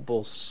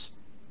notable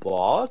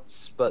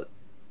spots, but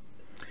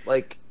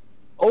like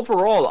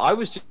overall, I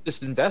was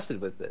just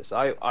invested with this.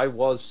 I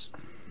was,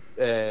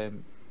 into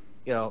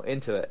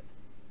it.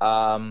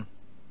 But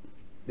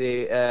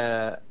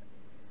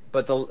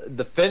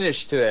the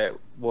finish to it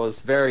was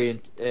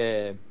very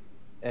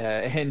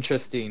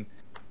interesting,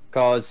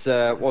 because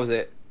what was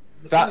it?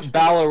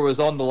 Balor was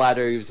on the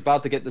ladder. He was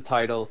about to get the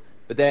title,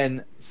 but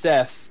then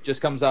Seth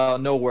just comes out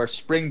of nowhere,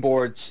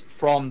 springboards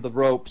from the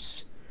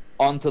ropes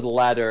onto the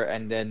ladder,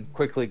 and then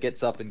quickly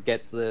gets up and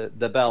gets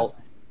the belt.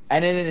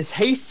 And then in his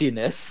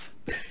hastiness,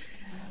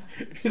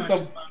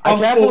 I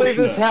can't believe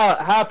this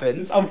happened.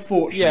 It's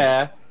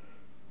unfortunate.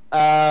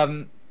 Yeah.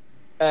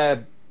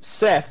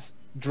 Seth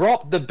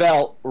dropped the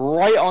belt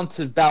right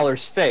onto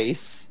Balor's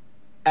face,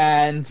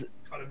 and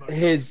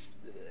his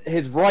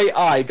right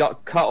eye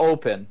got cut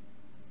open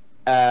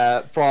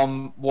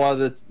from one of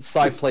the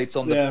side plates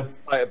on the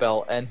title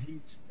belt, and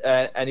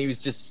he was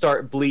just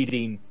start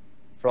bleeding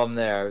from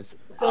there.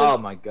 Oh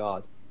my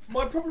god.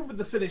 My problem with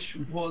the finish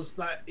was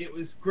that it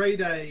was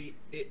grade A.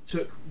 It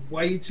took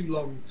way too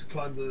long to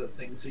climb the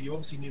thing, so you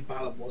obviously knew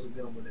Balor wasn't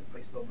going to win it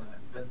based on that.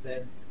 And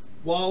then,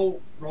 while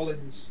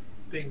Rollins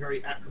being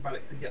very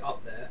acrobatic to get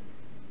up there,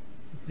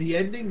 the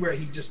ending where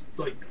he just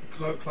like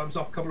climbs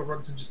up a couple of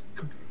rungs and just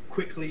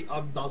quickly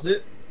undoes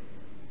it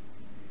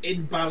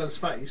in Balor's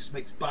face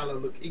makes Balor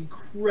look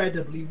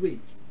incredibly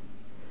weak.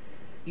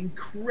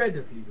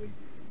 Incredibly weak.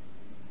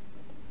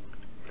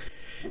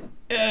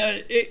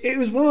 It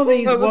was one of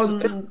these It was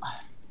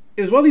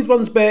one of these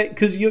ones where,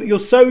 because you're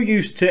so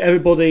used to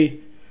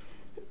everybody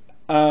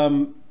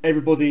getting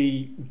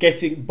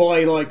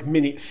by like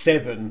minute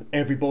 7,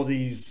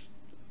 everybody's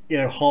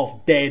half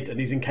dead and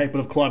he's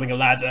incapable of climbing a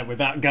ladder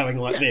without going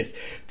like this.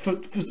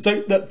 For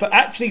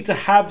actually to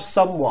have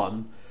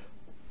someone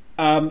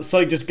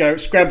so just go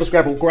scramble,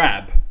 scrabble,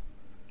 grab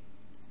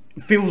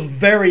feels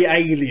very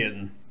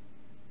alien.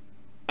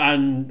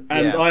 And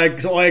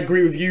I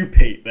agree with you,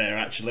 Pete, there,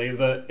 actually,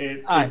 that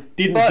it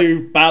didn't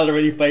do Balor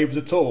any favours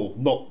at all,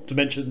 not to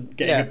mention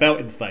getting a belt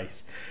in the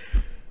face.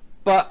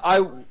 But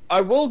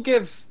I will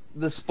give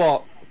the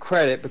spot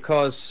credit,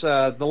 because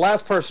the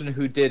last person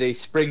who did a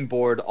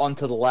springboard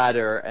onto the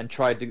ladder and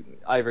tried to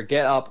either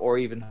get up or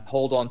even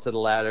hold onto the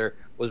ladder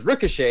was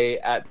Ricochet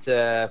at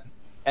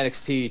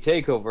NXT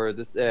TakeOver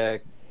this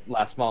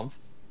last month,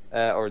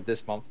 or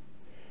this month.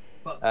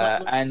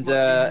 And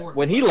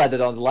when he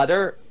landed on the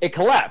ladder, it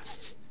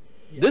collapsed.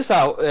 Yeah.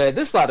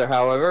 This ladder,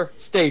 however,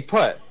 stayed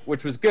put,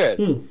 which was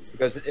good.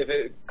 Because if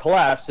it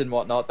collapsed and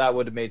whatnot, that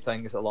would have made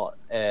things a lot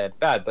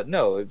bad. But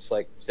no, it was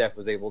like Seth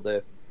was able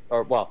to,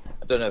 or well,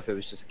 I don't know if it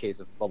was just a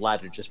case of the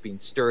ladder just being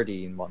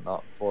sturdy and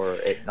whatnot for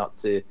it not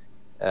to,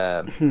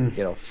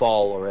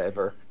 fall or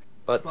whatever.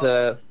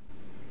 But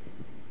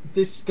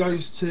this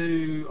goes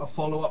to a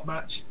follow-up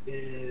match,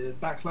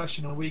 Backlash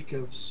in a week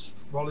of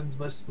Rollins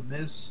versus The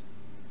Miz.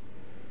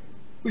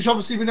 Which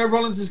obviously we know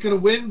Rollins is going to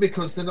win,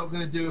 because they're not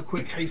going to do a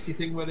quick hasty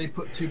thing where they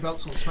put 2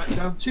 belts on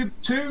SmackDown.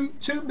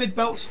 Two mid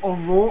belts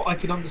on Raw. I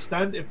can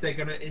understand if they're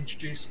going to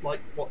introduce like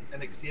what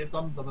NXT have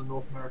done a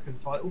North American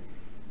title,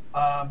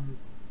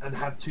 and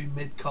have 2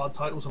 mid card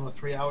titles on a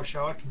 3-hour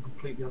show. I can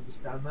completely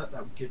understand that.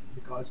 That would give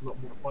the guys a lot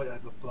more to fight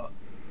over. But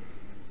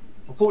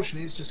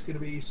unfortunately, it's just going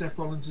to be Seth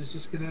Rollins is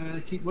just going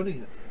to keep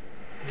winning it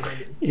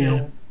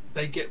until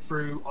they get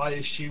through, I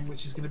assume,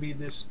 which is going to be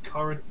this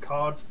current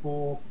card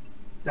for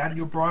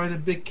Daniel Bryan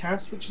and Big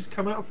Cass, which has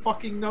come out of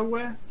fucking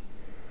nowhere.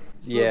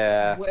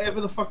 Yeah.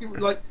 Whatever the fucking,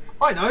 like,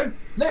 I know.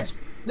 Let's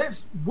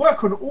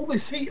work on all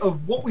this heat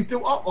of what we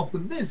built up of The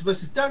Miz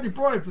versus Daniel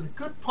Bryan for the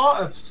good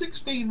part of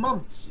 16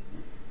 months.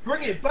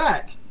 Bring it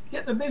back.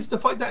 Get The Miz to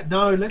fight that.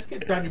 No, let's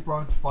get Daniel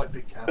Bryan to fight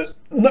Big Cass.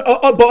 But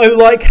I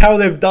like how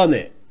they've done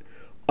it.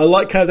 I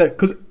like how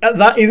because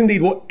that is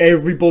indeed what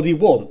everybody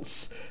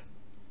wants,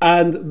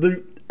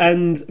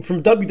 and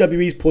from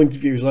WWE's point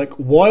of view, it's like,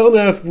 why on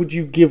earth would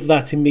you give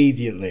that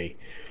immediately?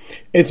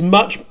 it's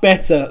much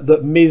better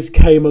that Miz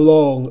came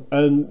along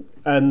and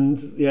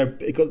you know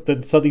it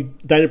got suddenly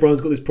Daniel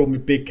Bryan's got this problem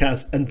with Big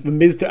Cass, and for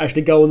Miz to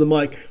actually go on the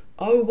mic,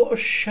 oh what a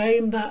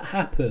shame that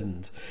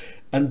happened,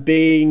 and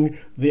being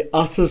the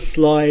utter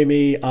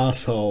slimy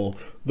asshole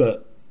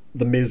that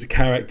the Miz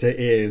character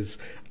is.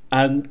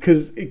 And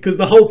because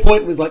the whole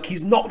point was like,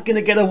 he's not going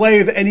to get away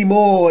with it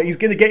anymore. He's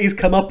going to get his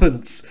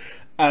comeuppance.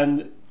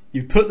 And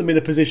you put them in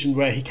a position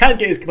where he can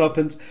get his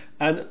comeuppance.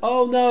 And,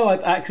 oh no,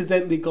 I've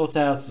accidentally got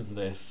out of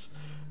this.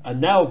 And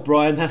now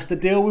Brian has to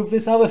deal with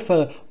this other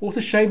fella. What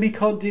a shame he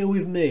can't deal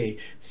with me.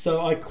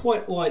 So I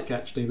quite like,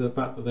 actually, the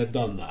fact that they've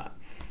done that.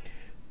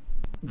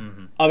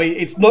 Mm-hmm. I mean,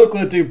 it's not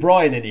going to do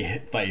Brian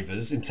any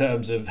favours in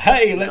terms of,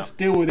 hey, let's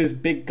deal with this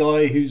big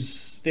guy who's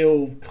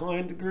still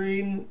kind of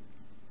green,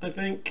 I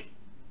think.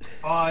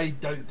 I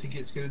don't think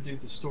it's going to do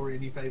the story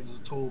any favours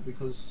at all,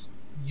 because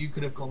you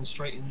could have gone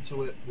straight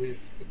into it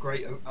with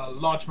a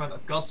large amount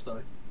of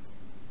gusto,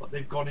 but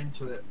they've gone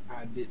into it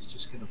and it's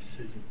just going to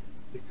fizzle.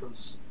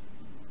 Because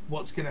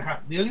what's going to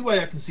happen? The only way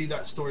I can see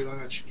that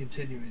storyline actually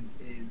continuing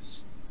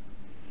is,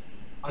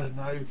 I don't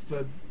know,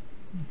 for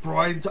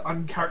Brian to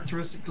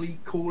uncharacteristically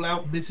call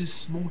out Mrs.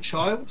 Small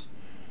Child.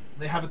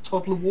 They have a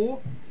toddler war,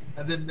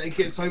 and then it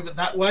gets over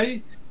that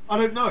way. I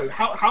don't know.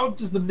 How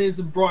does the Miz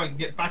and Brian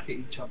get back at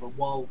each other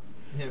while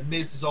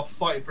Miz is off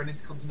fighting for an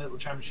Intercontinental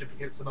Championship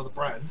against another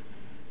brand,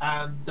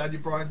 and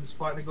Daniel Bryan's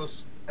fighting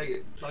against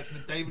like in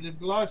a David and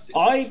Goliath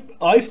situation?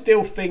 I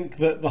still think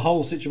that the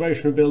whole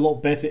situation would be a lot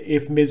better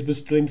if Miz was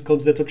still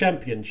Intercontinental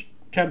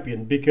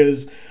champion,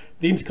 because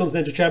the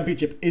Intercontinental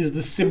Championship is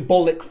the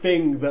symbolic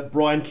thing that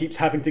Brian keeps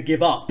having to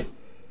give up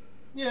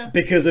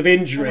because of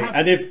injury,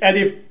 and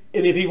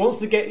if he wants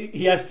to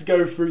he has to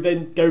go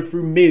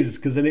through Miz,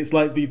 because then it's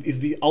like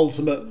the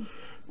ultimate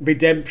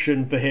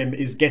redemption for him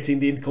is getting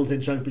the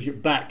Intercontinental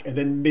Championship back, and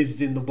then Miz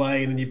is in the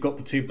way, and then you've got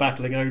the two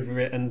battling over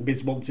it, and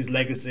Miz wants his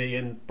legacy,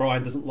 and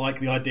Brian doesn't like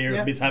the idea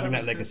of Miz having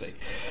that legacy.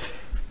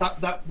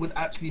 That would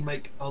actually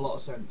make a lot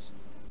of sense.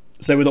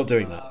 So we're not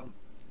doing that.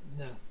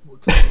 No.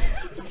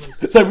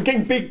 So we're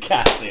getting Big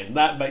Cass in.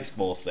 That makes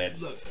more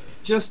sense. Look,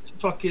 just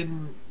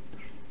fucking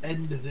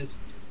end this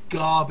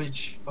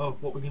garbage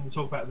of what we're going to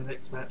talk about in the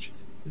next match.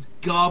 This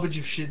garbage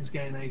of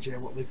Shinsuke and AJ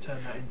and what they've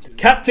turned that into.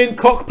 Captain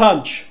Cock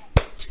Punch.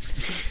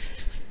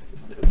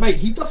 Mate,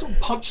 he doesn't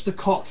punch the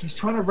cock. He's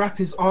trying to wrap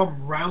his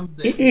arm round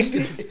it.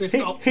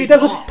 He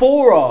does a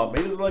forearm.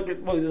 He does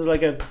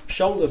like a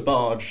shoulder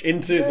barge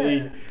into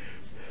the.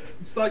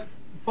 It's like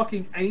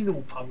fucking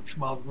anal punch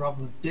rather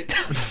than dick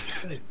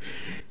punch.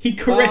 He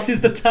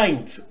caresses the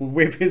taint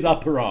with his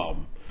upper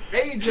arm.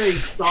 AJ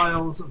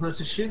Styles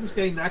versus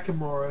Shinsuke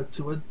Nakamura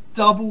to a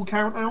double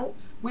count out,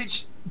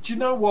 which, do you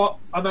know what,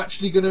 I'm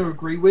actually going to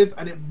agree with,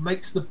 and it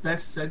makes the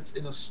best sense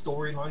in a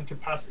storyline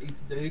capacity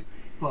to do,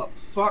 but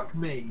fuck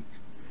me.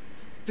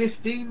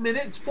 14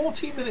 minutes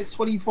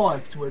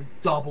 25 to a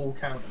double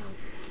count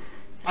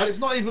out. And it's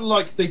not even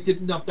like they did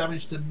enough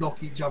damage to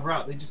knock each other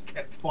out, they just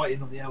kept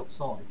fighting on the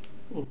outside.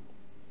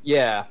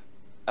 Yeah,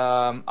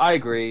 I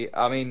agree.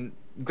 I mean,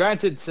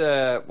 granted,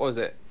 what was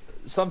it?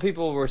 Some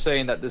people were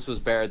saying that this was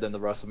better than the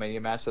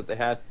WrestleMania match that they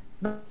had.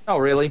 Not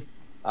really.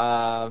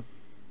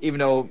 Even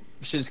though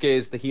Shinsuke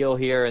is the heel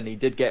here, and he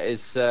did get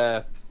his,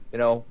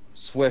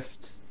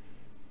 swift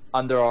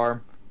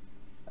underarm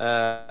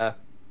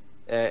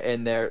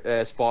in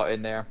their spot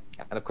in there,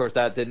 and of course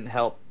that didn't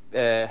help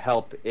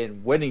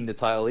in winning the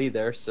title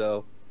either.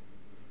 So,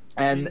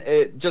 and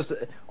it just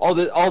all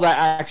that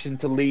action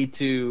to lead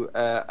to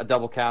a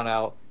double count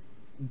out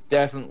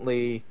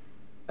definitely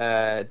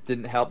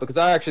didn't help, because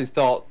I actually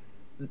thought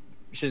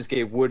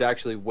Shinsuke would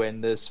actually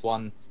win this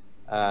one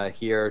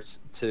here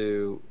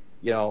to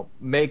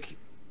make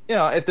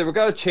if they were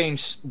going to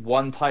change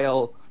one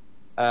title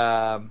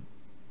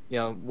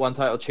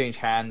change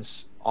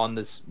hands on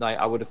this night,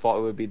 I would have thought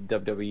it would be the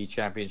WWE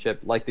Championship,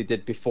 like they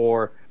did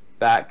before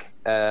back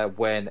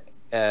when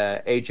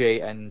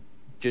AJ and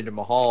Jinder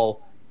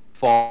Mahal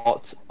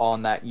fought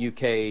on that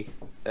UK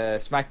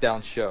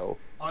SmackDown show,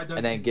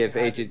 and then give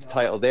AJ the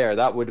title there.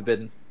 That would have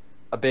been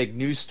a big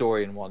news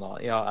story and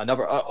whatnot.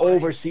 Another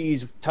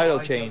overseas title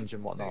change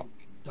and whatnot.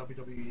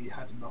 WWE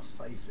had enough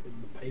faith in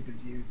the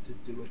pay-per-view to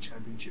do a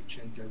championship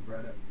changeover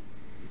at it,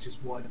 which is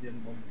why the only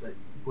ones that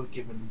were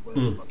given were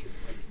fucking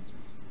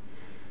vacancies.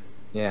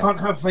 Yeah. Can't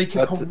have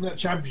vacant holding that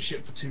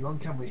championship for too long,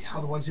 can we?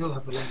 Otherwise, he'll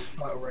have the longest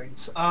title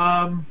reigns. It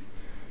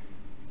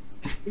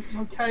was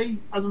okay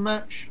as a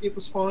match. It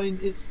was fine.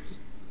 It's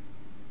just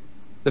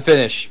the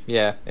finish.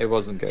 Yeah, it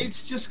wasn't good.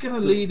 It's just going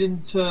to lead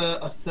into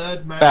a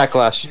third match.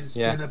 Backlash. Which is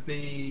going to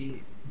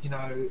be,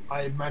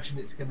 I imagine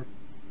it's going to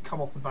come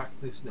off the back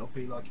of this, and it'll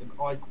be like an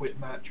I Quit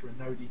match or a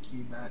no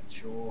DQ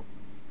match, or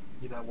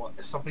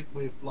something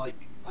with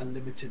like a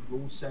limited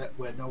rule set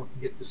where no one can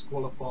get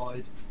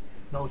disqualified,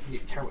 no one can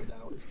get counted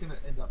out. It's going to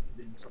end up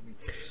being something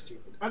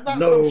stupid. And that's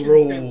no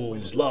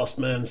rules, last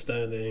man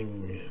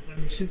standing.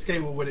 And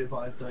Shinsuke will win it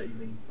via dirty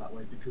means that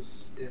way,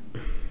 because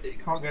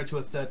it can't go to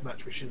a third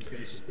match where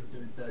Shinsuke's just been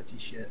doing dirty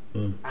shit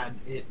and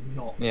it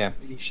not be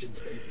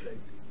Shinsuke's thing.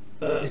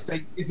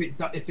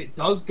 If it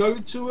does go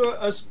to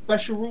a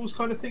special rules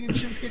kind of thing and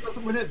Shinsuke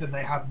doesn't win it, then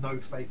they have no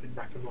faith in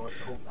Nakamura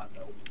to hold that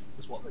belt.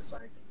 Is what they're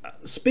saying.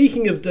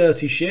 Speaking of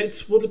dirty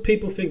shit, what do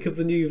people think of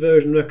the new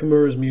version of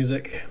Nakamura's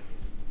music?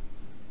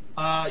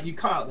 You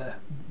cut out there.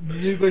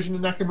 New version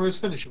of Nakamura's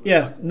finisher.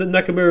 Yeah,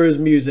 Nakamura's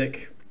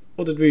music.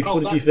 What did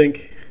you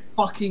think?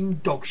 Fucking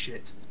dog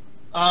shit.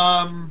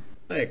 I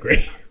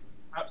agree.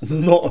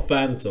 Absolutely. Not a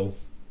fan at all.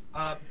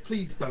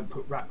 Please don't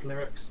put rap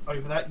lyrics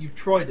over that. You've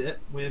tried it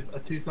with a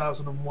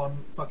 2001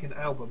 fucking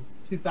album,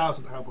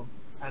 2000 album,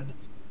 and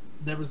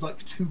there was like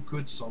 2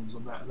 good songs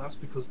on that, and that's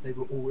because they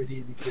were already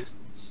in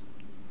existence.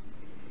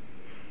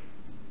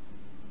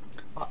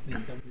 Fuck me,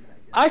 don't do that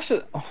again.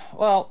 Actually,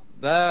 well,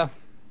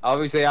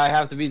 obviously I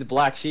have to be the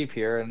black sheep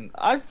here, and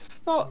I've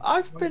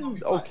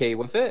been okay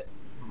with it.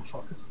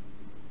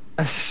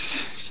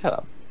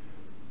 Shut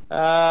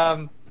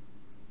up.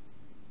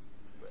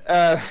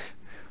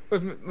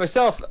 With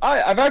myself,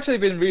 I've actually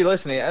been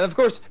re-listening, and of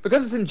course,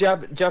 because it's in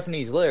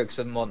Japanese lyrics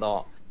and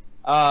whatnot,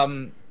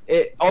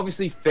 it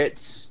obviously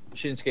fits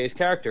Shinsuke's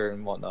character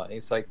and whatnot.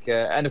 It's like,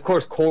 and of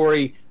course,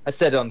 Corey has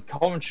said on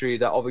commentary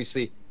that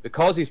obviously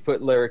because he's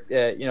put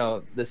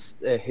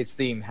his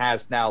theme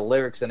has now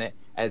lyrics in it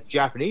as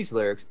Japanese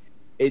lyrics,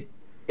 it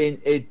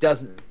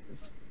doesn't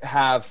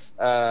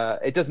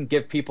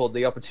give people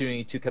the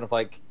opportunity to kind of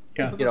like.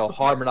 Yeah.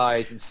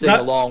 Harmonize and sing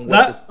along with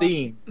the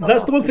theme.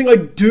 That's the one thing I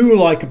do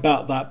like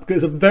about that,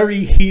 because it's a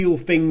very heel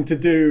thing to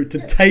do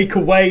to take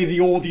away the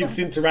audience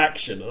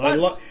interaction.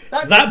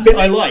 That bit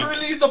I like.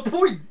 That's really the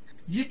point.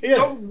 You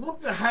don't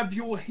want to have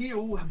your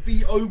heel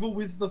be over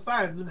with the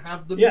fans and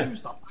have them do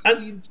stuff.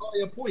 That's the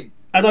entire point.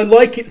 And I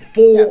like it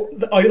for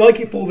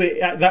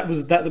that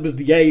was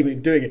the aim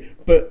in doing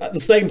it. But at the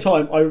same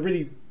time, I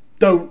really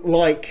don't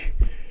like.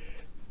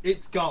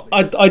 It's garbage.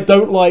 I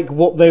don't like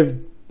what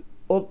they've.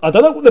 I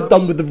don't like what they've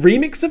done with the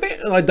remix of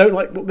it, and I don't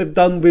like what they've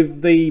done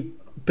with the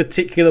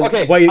particular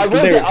way it's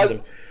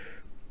lyrics.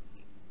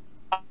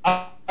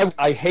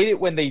 I hate it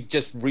when they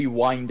just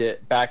rewind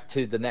it back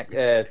to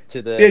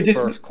the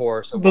first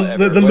chorus. Or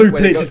whatever. The loop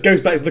in it just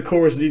goes back to the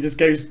chorus, and he just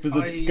goes with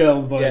the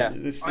girl.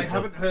 I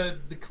haven't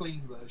heard the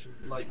clean version,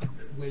 like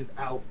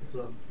without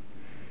the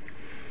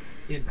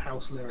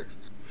in-house lyrics.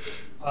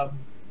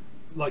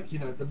 Like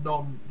the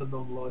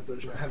non-live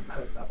version. I haven't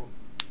heard that one,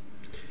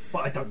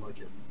 but I don't like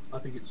it. I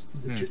think it's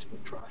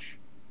legitimate trash.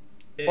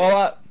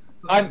 Well,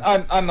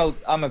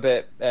 I'm a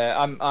bit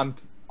I'm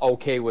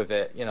okay with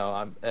it.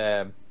 I'm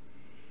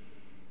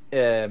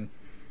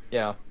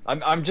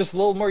just a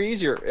little more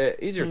easier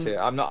to.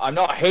 I'm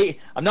not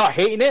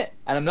hating it,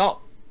 and I'm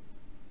not.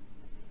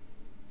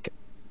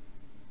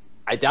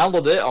 I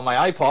downloaded it on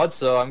my iPod,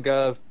 so I'm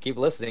gonna keep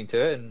listening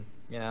to it, and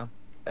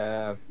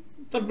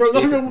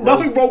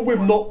nothing wrong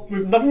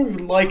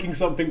with liking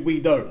something we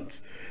don't.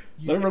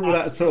 Nothing wrong with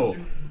that at all.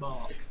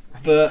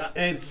 But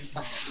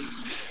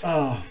it's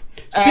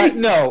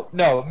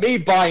no. Me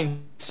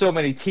buying so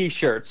many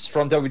T-shirts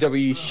from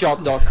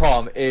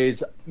WWEshop.com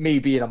is me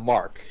being a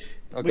mark.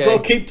 Okay? We've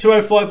got to keep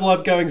 205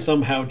 Live going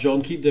somehow,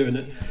 John. Keep doing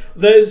it.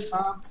 There's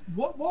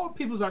what are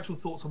people's actual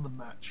thoughts on the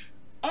match?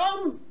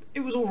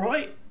 It was all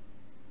right.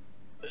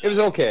 It was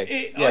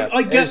okay.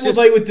 I get what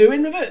they were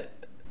doing with it.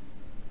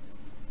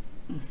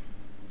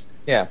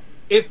 Yeah.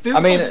 It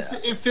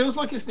feels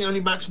like it's the only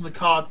match on the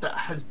card that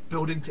has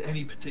built into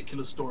any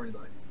particular story,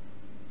 though.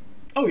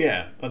 Oh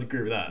yeah, I'd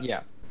agree with that.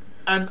 Yeah,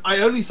 and I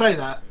only say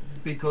that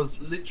because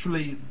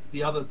literally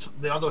the other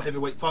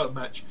heavyweight title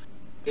match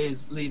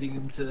is leading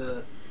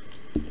into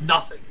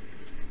nothing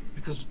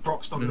because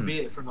Brock's not going to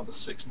be here for another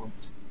 6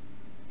 months.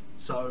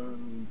 So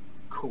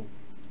cool.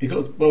 He's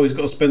got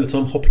to spend the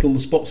time hopping on the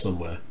spot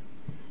somewhere.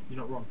 You're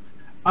not wrong.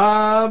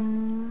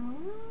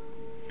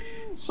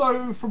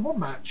 So from one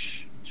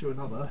match to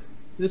another,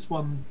 this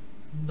one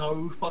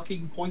no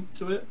fucking point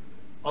to it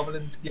other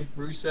than to give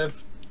Rusev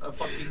a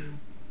fucking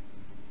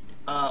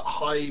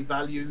high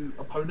value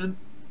opponent.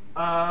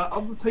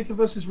 Undertaker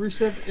versus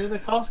Rusev in a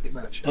casket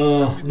match.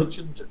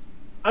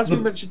 As we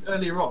mentioned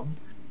earlier on,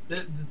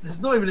 there's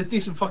not even a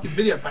decent fucking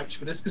video package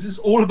for this because it's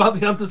all about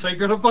the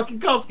Undertaker in a fucking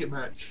casket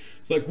match.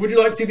 It's like, would you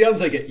like to see the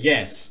Undertaker?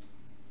 Yes.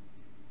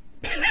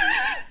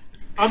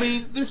 I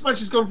mean, this match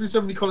has gone through so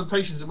many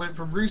connotations. It went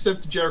from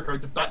Rusev to Jericho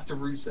to back to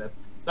Rusev.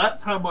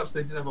 That's how much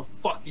they didn't have a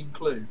fucking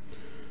clue.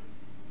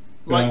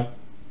 Like,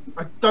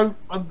 I don't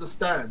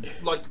understand.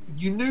 Like,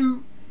 you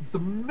knew the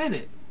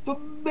minute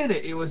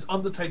it was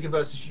Undertaker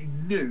versus, you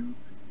knew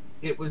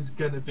it was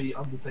going to be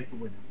Undertaker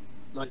winning.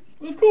 Like,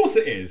 well, of course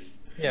it is.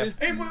 Yeah.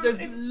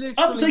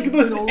 Undertaker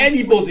versus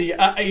anybody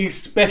at a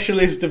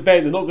specialist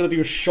event, they're not going to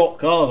do a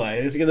shock, are they?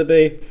 Is it going to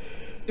be?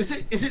 Is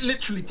it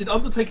literally? Did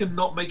Undertaker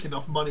not make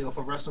enough money off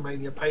a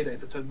WrestleMania payday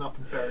for turning up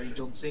and burying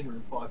John Cena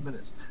in 5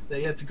 minutes?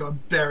 They had to go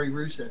and bury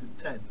Rusev in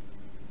 10.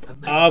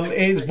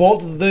 Is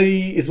what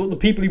the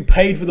people who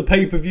paid for the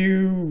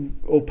pay-per-view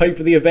or paid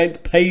for the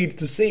event paid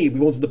to see. We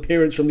wanted an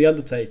appearance from the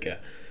Undertaker.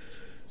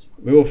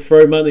 We will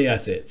throw money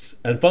at it.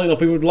 And funny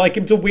enough, we would like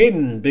him to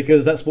win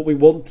because that's what we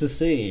want to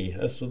see.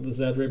 That's what the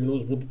Saudi Arabian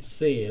always wanted to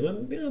see. And I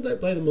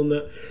don't blame them on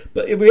that.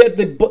 But we had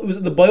the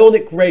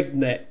Bionic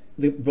Regnet,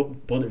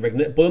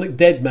 Bionic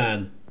Dead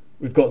Man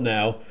we've got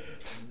now,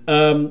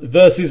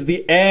 versus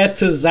the heir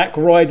to Zack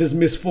Ryder's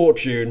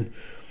misfortune,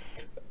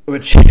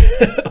 which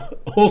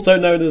also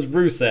known as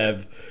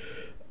Rusev.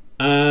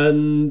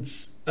 And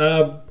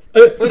so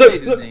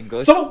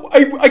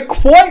I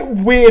quite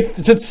weird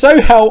to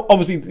show how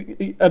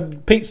obviously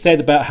Pete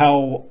said about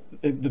how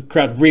the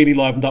crowd really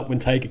livened up when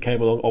Taker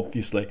came along.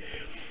 Obviously,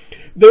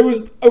 there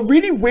was a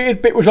really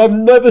weird bit which I've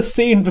never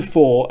seen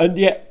before, and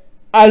yet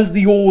as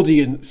the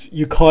audience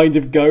you kind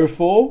of go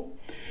for,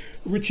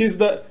 which is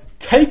that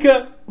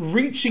Taker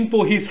reaching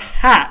for his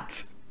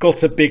hat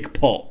got a big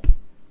pop.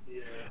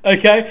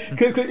 Okay,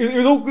 it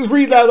was all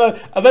really loud,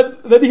 and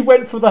then he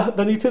went for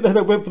then he took the head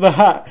and went for the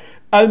hat,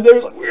 and there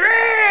was like,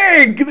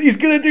 he's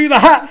gonna do the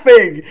hat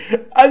thing,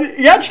 and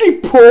he actually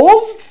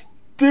paused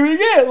doing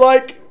it.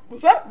 Like,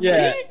 was that me?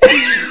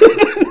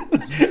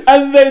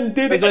 And then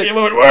did it, and he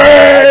went,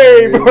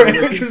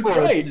 which was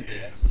great.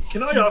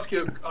 Can I ask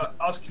you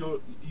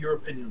your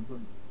opinions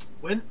on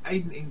when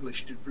Aiden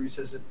English did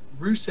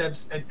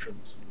Rusev's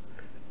entrance?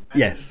 And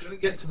yes. Going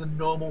to get to the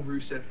normal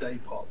Rusev Day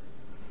pop.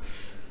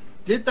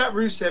 Did that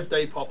Rusev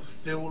Day pop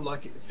feel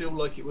like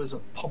it was a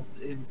pumped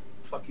in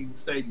fucking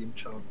stadium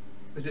chant?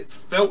 Because it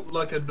felt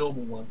like a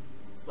normal one.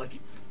 Like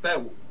it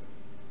felt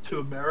too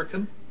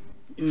American.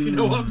 If you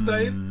know what I'm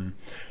saying.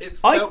 It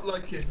felt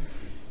like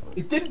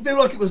it didn't feel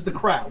like it was the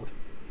crowd.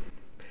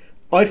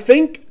 I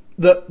think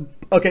that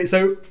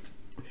so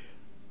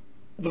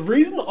the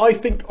reason I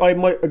think I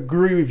might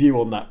agree with you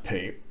on that,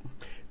 Pete,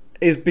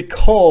 is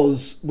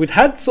because we'd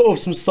had sort of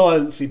some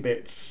silency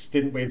bits,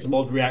 didn't we, and some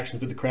odd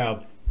reactions with the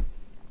crowd.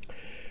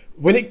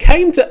 When it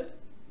came to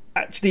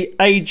actually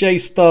AJ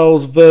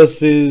Styles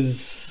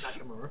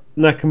versus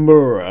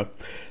Nakamura,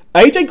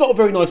 AJ got a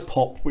very nice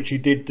pop, which he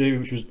did do,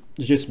 which was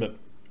legitimate.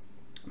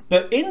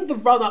 But in the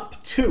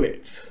run-up to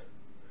it,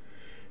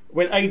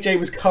 when AJ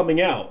was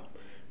coming out,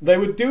 they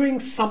were doing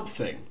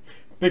something.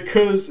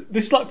 Because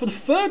this is like for the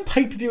third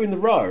pay-per-view in a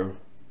row,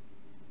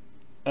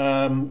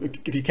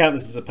 if you count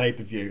this as a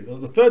pay-per-view,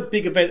 the third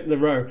big event in a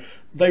row,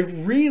 they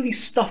really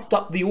stuffed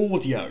up the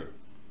audio.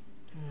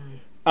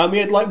 And we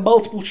had like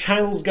multiple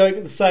channels going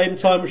at the same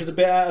time, which was a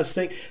bit out of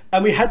sync.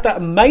 And we had that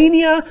at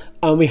Mania,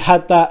 and we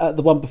had that at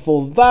the one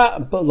before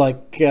that, but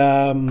like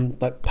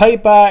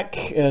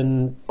Payback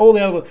and all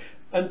the other.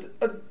 And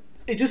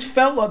it just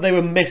felt like they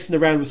were messing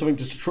around with something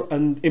just to try.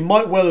 And it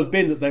might well have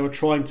been that they were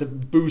trying to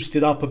boost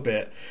it up a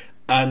bit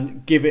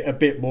and give it a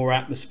bit more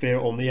atmosphere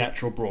on the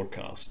actual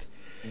broadcast.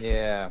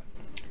 Yeah.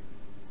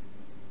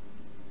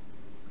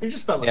 It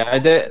just felt like I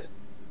did.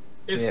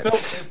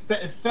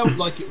 It felt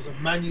like it was a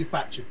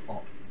manufactured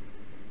pop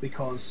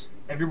because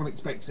everyone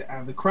expects it,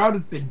 and the crowd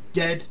had been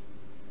dead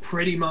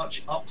pretty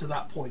much up to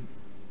that point.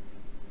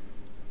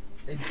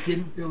 It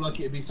didn't feel like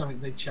it'd be something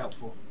they'd shout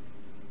for.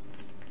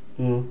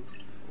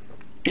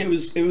 It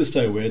was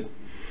so weird.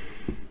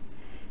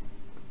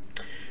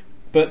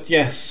 But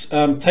yes,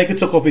 Taker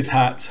took off his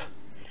hat,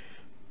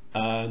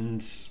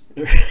 and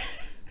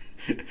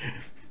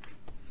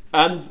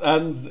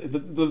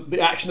the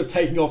action of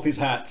taking off his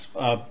hat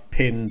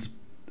pinned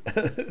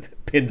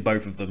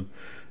both of them.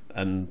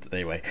 And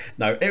anyway,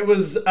 no, it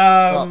was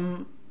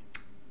there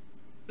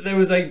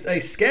was a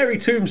scary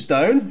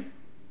tombstone.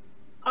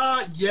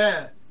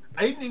 Yeah.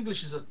 Aiden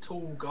English is a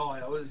tall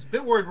guy. I was a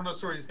bit worried when I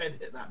saw his head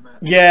hit that man.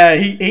 Yeah,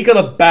 he kind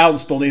of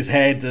bounced on his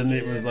head, and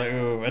it was like,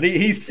 oh. And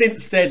he's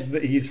since said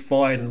that he's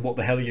fine, and what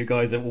the hell are you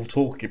guys all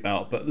talking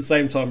about? But at the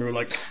same time, we were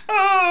like,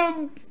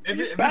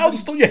 you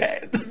bounced on your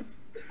head.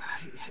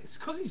 It's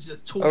because he's a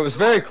tall. It was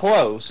very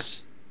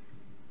close.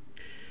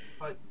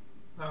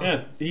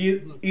 Yeah,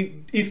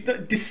 he's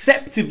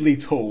deceptively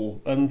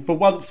tall, and for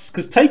once,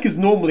 because Taker's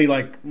normally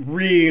like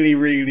really,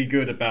 really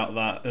good about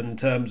that in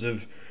terms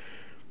of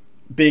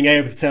being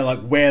able to tell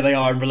like where they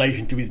are in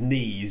relation to his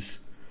knees.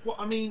 Well,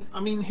 I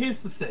mean,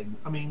 here's the thing.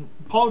 I mean,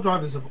 pile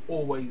drivers have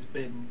always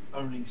been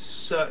only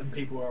certain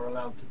people are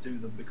allowed to do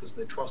them because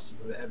they're trusted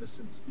with it ever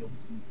since the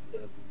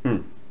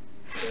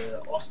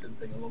Austin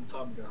thing a long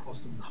time ago,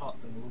 Austin Hart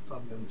thing a long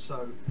time ago.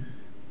 So,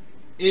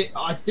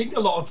 I think a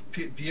lot of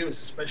viewers,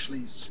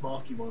 especially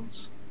smarky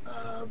ones,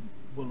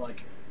 were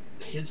like,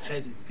 his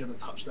head is going to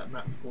touch that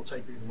mat before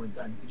Taker even went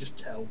down. You could just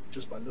tell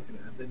just by looking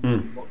at it. And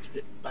then you watched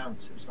it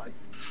bounce. It was like,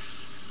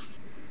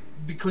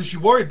 because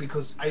you're worried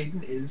because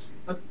Aiden is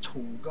a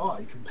tall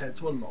guy compared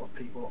to a lot of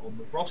people on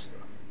the roster.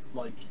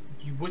 Like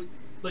you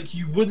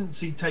wouldn't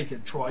see Taker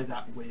try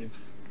that with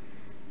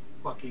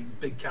fucking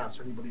Big Cass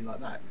or anybody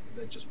like that because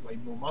they're just way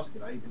more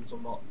muscular. Aiden's a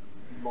lot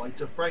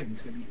lighter frame.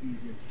 It's going to be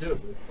easier to do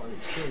it with, but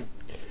it's still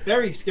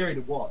very scary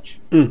to watch.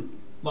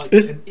 Like,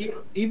 and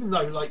even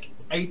though like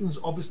Aiden's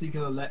obviously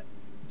going to let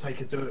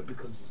Taker do it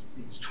because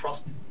he's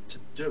trusted to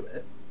do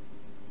it,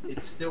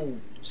 it's still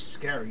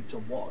scary to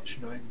watch,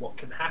 knowing what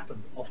can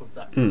happen off of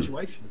that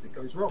situation if it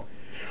goes wrong.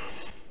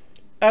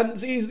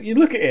 And you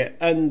look at it,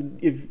 and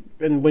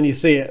when you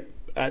see it,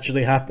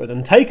 actually happen.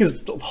 And Taker's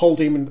sort of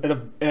holding him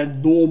in a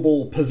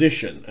normal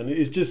position, and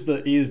it's just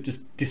that he is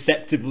just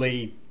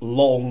deceptively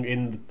long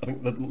in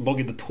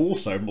the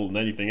torso more than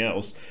anything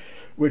else,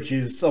 which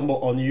is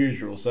somewhat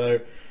unusual.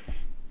 So,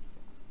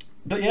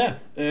 but yeah,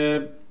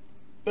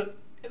 but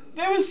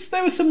there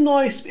was some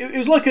nice. It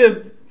was like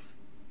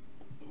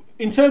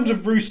in terms of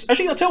Rusev.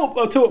 Actually, I'll tell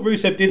what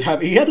Rusev did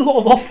have. He had a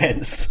lot of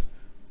offense.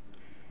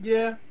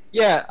 Yeah.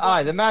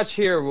 Yeah, the match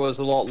here was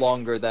a lot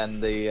longer than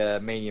the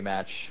Mania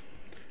match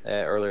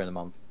earlier in the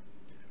month.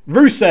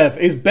 Rusev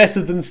is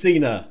better than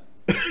Cena.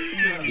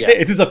 Yeah.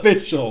 It is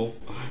official.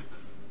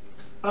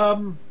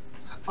 Look,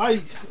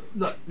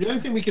 the only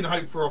thing we can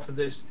hope for off of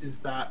this is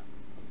that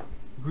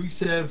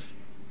Rusev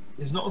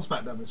is not on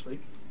SmackDown this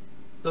week,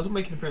 doesn't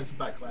make an appearance at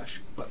Backlash,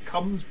 but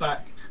comes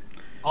back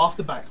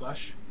after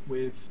Backlash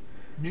with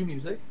new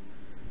music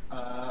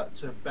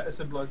to better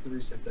symbolise the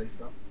Rusev Day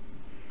stuff,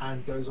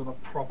 and goes on a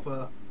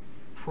proper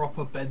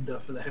bender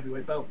for the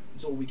heavyweight belt.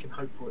 Is all we can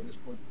hope for at this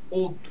point.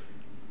 Or,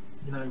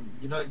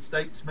 United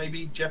States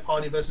maybe, Jeff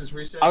Hardy versus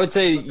Rusev. I would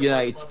say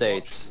United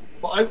States.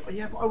 But I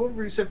want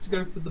Rusev to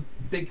go for the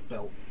big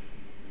belt.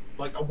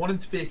 Like, I want him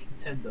to be a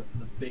contender for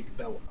the big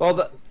belt.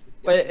 Well,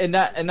 in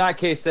that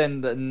case,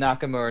 then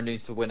Nakamura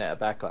needs to win it at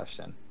Backlash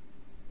then.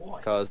 Why?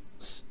 Because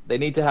they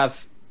need to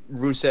have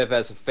Rusev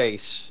as a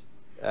face,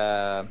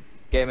 get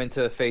him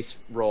into a face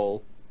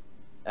role,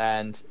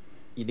 and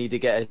you need to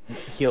get a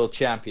heel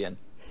champion,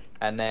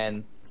 and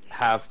then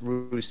have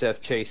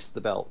Rusev chase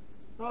the belt.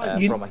 From a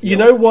heel You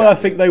know why champion. I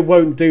think they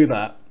won't do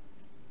that?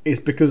 Is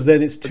because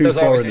then it's two Because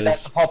obviously foreigners.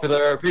 that's a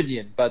popular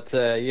opinion, but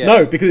yeah.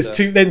 No, because it's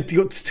two. Then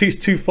you got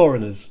two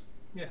foreigners.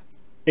 Yeah.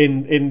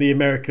 In the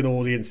American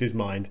audience's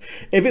mind,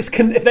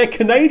 if they're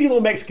Canadian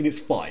or Mexican, it's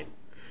fine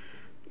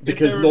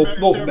because North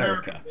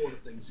America.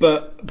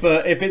 But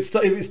if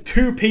it's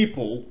two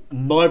people,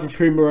 neither of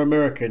whom are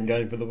American,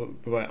 going for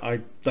the, I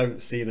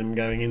don't see them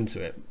going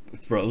into it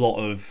for a lot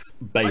of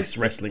base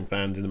wrestling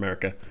fans in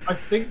America. I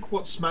think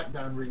what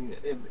SmackDown really,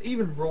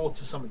 even Raw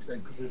to some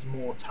extent, because there's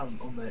more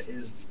talent on there,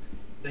 is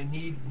they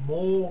need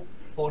more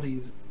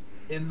bodies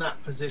in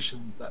that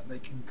position that they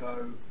can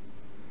go,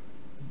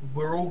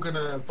 we're all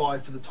gonna vie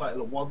for the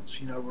title at once.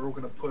 We're all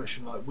gonna push,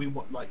 and we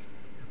want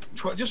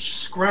try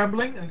just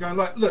scrambling and going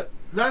look,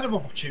 land of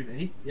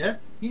opportunity. Yeah,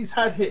 he's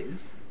had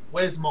his.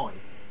 Where's mine?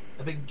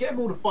 And then get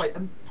them all to fight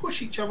and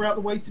push each other out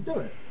the way to do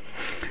it.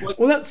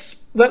 Well,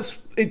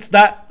 it's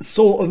that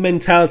sort of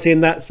mentality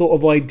and that sort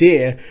of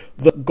idea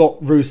that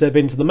got Rusev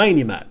into the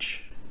Mania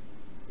match.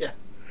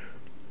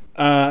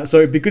 Yeah. So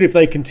it'd be good if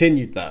they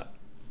continued that.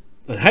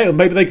 And hey,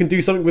 maybe they can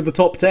do something with the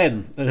top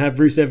 10 and have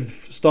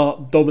Rusev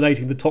start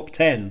dominating the top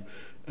 10,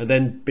 and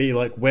then be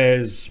like,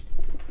 "Where's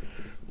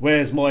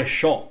my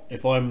shot?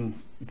 If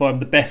I'm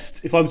the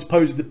best, if I'm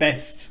supposedly the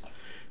best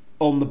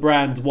on the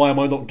brand, why am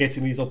I not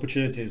getting these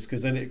opportunities?"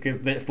 Because then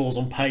it falls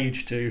on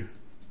Page to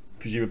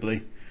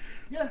presumably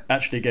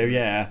actually go,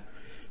 yeah.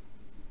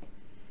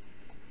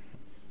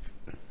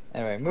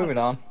 Anyway, moving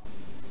on.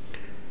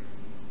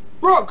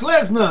 Brock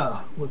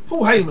Lesnar with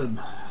Paul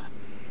Heyman.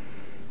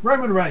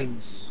 Roman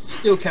Reigns,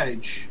 steel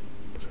cage.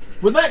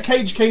 When that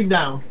cage came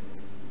down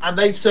and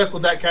they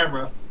circled that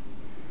camera,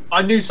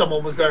 I knew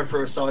someone was going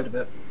through a side of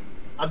it.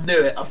 I knew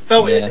it. I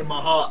felt it in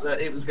my heart that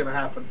it was going to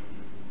happen.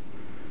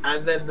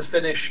 And then the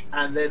finish,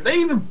 and then they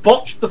even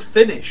botched the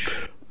finish.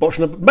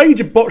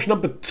 Major botch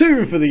number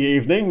 2 for the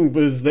evening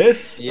was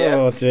this. Yeah.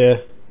 Oh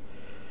dear.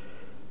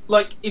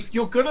 Like, if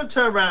you're going to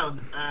turn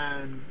around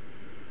and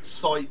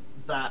cite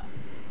that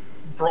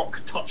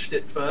Brock touched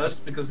it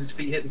first because his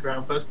feet hit the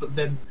ground first, but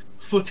then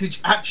footage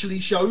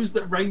actually shows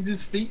that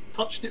Reigns' feet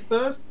touched it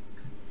first,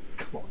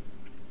 come on,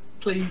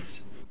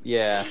 please.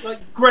 Yeah.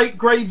 Like, Great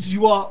Graves,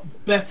 you are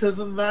better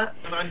than that,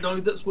 and I know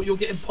that's what you're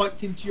getting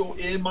piped into your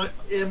ear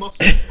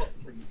muscle, but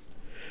please.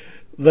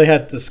 They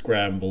had to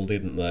scramble,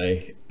 didn't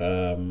they?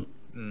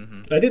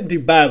 They didn't do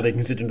badly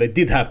considering they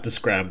did have to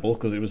scramble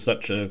because it was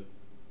such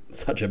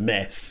a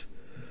mess.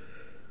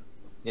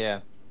 Yeah.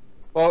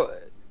 Well,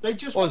 They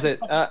just what was wanted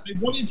it? they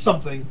wanted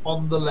something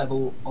on the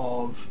level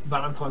of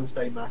Valentine's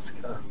Day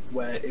Massacre,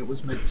 where it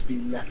was meant to be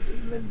left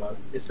in limbo,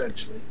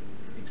 essentially.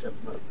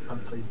 Except that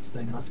Valentine's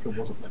Day Massacre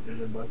wasn't left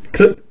in limbo.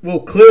 Well,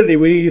 clearly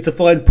we needed to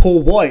find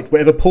Paul White,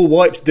 whatever Paul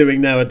White's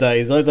doing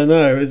nowadays. I don't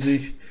know.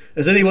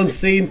 Has anyone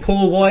seen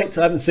Paul White?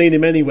 I haven't seen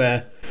him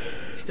anywhere.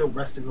 He's still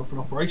resting off an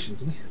operation,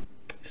 isn't he?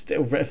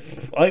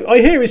 I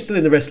hear he's still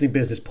in the wrestling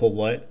business, Paul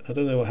White. I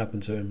don't know what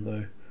happened to him,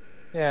 though.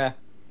 Yeah.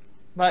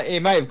 He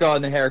might have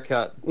gotten a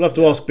haircut. We'll have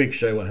to ask Big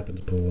Show what happened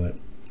to Paul White.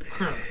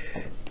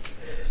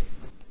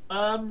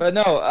 But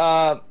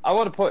no, I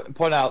want to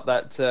point out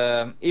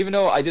that even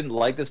though I didn't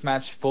like this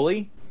match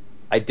fully,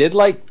 I did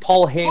like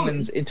Paul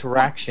Heyman's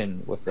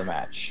interaction with the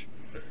match.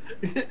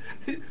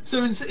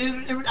 So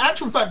in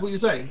actual fact, what you're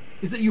saying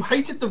is that you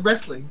hated the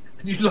wrestling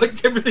and you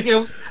liked everything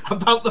else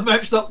about the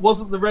match that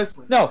wasn't the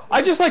wrestling. No,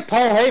 I just like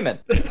Paul Heyman.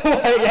 Let's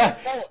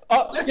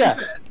be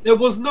fair. There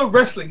was no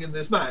wrestling in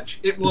this match.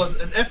 It was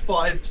an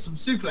F5, some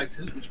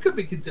suplexes, which could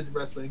be considered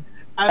wrestling,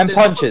 And then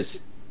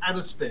punches. and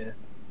a spear.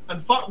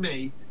 And fuck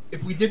me,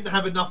 if we didn't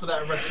have enough of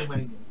that at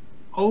WrestleMania.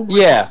 Oh my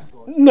Yeah.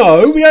 God.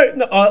 No,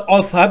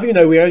 I'll have you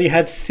know we only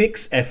had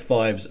 6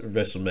 F5s at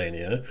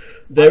WrestleMania.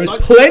 There is I'd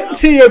like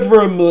plenty of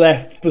room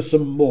left for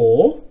some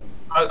more.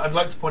 I'd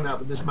like to point out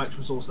that this match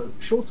was also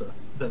shorter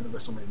than the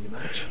WrestleMania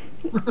match.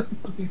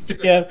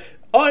 Yeah,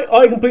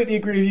 I completely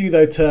agree with you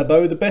though,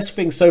 Turbo. The best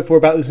thing so far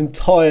about this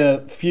entire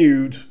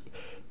feud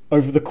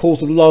over the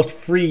course of the last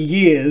 3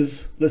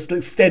 years, let's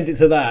extend it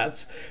to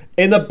that,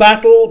 in a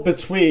battle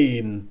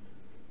between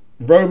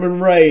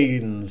Roman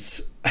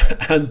Reigns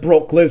and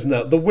Brock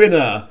Lesnar, the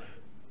winner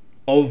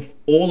of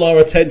all our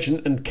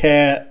attention and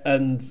care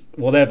and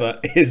whatever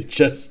is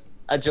just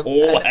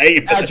all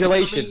Heyman.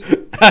 Adulation.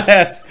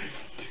 Yes.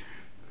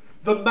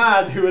 The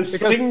man who has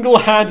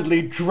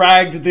single-handedly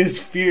dragged this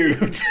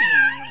feud.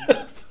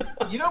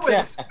 You know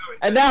where this is going.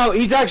 And now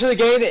he's actually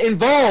getting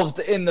involved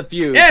in the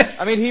feud.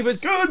 Yes, I mean he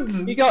was good.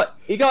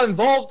 He got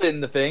involved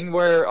in the thing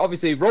where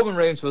obviously Roman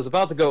Reigns was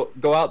about to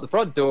go out the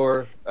front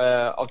door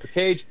of the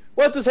cage.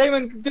 What does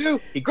Heyman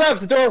do? He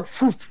grabs the door,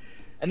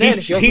 and then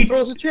he also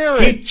throws a chair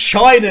in. He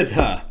China'd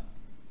her.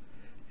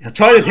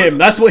 China'd him.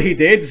 That's what he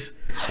did.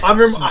 I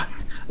remember,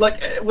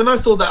 like when I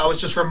saw that, I was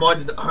just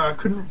reminded. I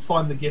couldn't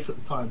find the GIF at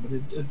the time,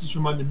 but it just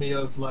reminded me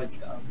of like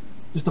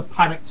just a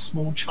panicked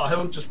small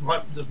child just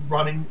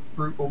running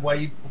through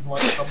away from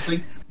like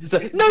something. Just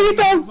like, no, you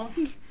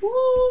don't.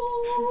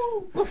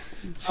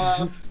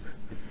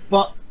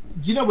 But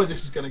you know where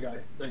this is going to go,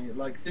 don't you?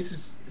 Like this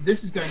is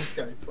going to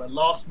go to a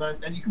last man,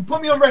 and you can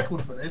put me on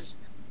record for this.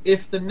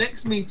 If the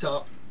next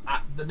meetup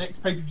at the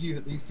next pay-per-view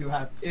that these two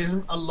have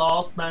isn't a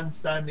last man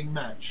standing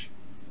match,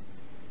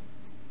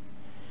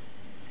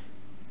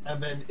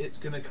 and then it's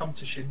going to come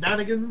to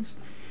shenanigans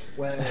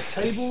where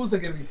tables are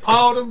going to be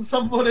piled on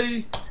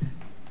somebody,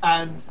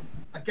 and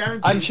I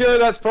guarantee. I'm sure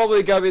that's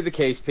probably going to be the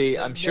case, Pete.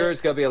 I'm sure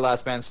it's going to be a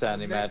last man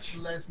standing match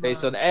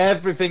based on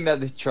everything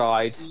that they've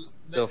tried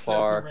so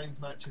far. Reigns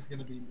match is going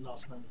to be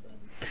last man standing.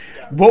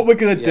 What we're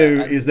going to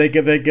do is they're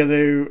going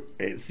to.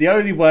 It's the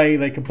only way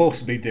they can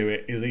possibly do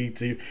it is they need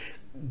to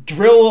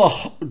drill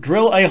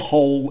a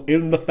hole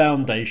in the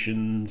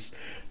foundations,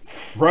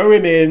 throw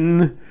him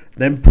in,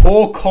 then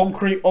pour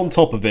concrete on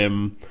top of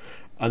him,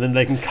 and then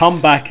they can come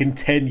back in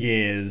 10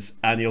 years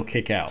and he'll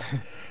kick out.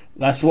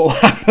 That's what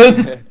will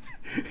happen.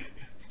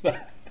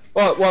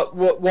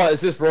 What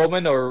is this,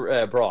 Roman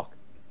or Brock?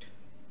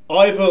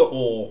 Either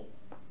or,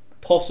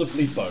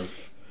 possibly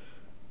both.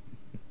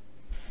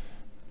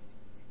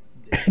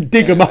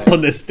 Dig them up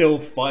and they're still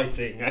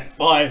fighting.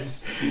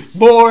 F5s.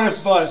 More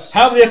F5s.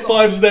 How many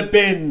F5s have there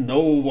been?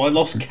 Oh, I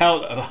lost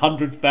count of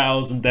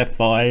 100,000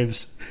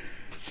 F5s.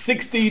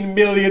 16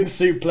 million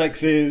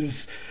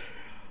suplexes.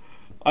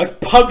 I've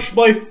punched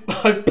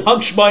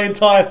my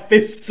entire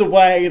fists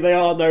away. They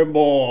are no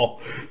more.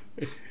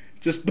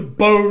 Just the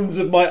bones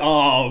of my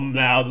arm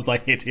now that I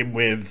hit him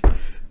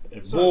with.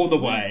 They've worn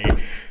away.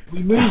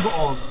 We move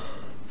on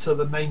to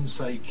the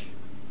namesake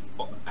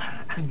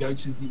and go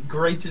to the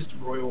greatest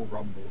Royal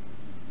Rumble.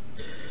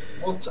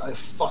 What a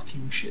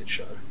fucking shit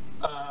show.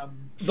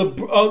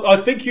 I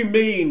think you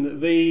mean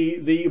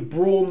the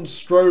Braun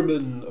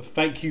Strowman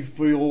thank you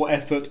for your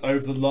effort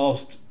over the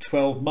last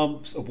 12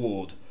 months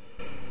award.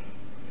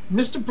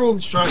 Mr. Braun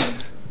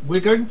Strowman, we're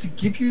going to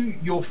give you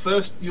your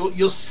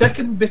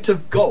second bit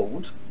of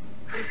gold.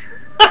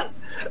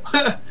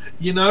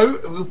 You know,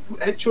 we'll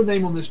etch your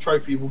name on this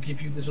trophy. We'll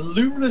give you this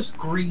luminous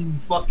green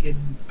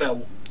fucking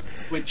belt,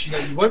 which you know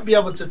you won't be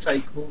able to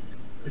take. We'll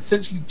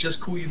essentially just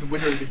call you the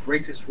winner of the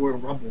greatest Royal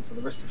Rumble for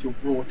the rest of your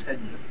Raw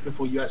tenure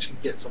before you actually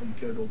get something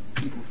good or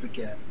people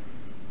forget.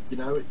 You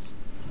know,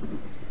 it's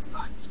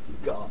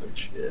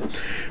garbage.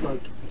 It's just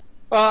like.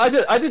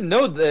 Well, I didn't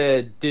know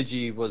that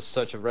Digi was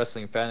such a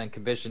wrestling fan and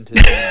commissioned his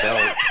own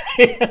belt.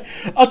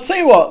 I'll tell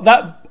you what,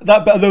 that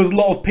there was a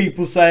lot of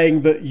people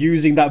saying that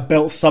using that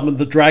belt summoned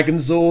the Dragon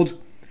Zord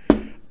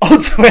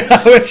on Twitter,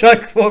 which I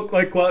thought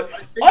quite.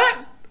 I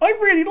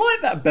really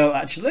like that belt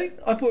actually.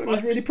 I thought it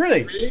was really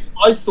pretty. Really?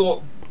 I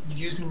thought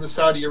using the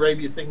Saudi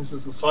Arabia things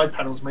as the side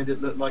panels made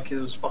it look like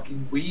it was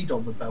fucking weed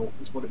on the belt.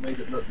 Is what it made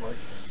it look like.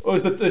 Well,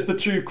 it's the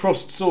two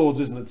crossed swords,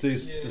 isn't it?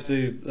 The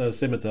two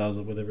scimitars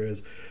or whatever it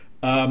is.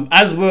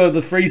 As were the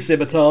 3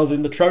 scimitars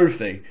in the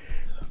trophy,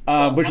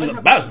 which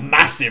that was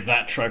massive.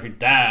 That trophy,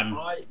 damn.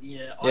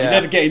 You're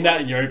never getting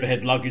that in your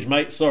overhead luggage,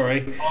 mate.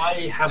 Sorry.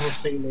 I have a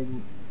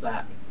feeling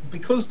that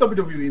because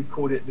WWE have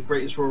called it the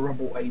Greatest Royal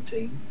Rumble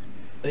 18,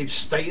 they've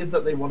stated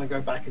that they want to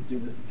go back and do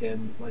this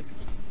again. Like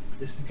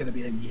this is going to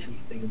be a yearly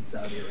thing in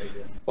Saudi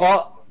Arabia.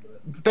 Well,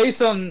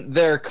 based on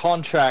their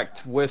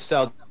contract with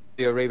Saudi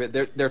Arabia,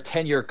 their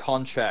 10-year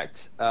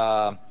contract,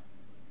 what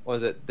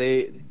was it?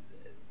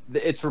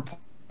 It's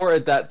reported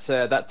that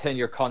that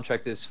 10-year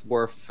contract is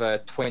worth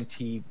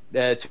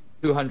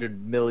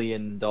 $200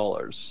 million,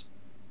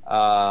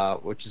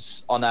 which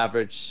is on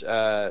average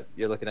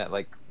you're looking at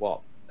like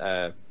what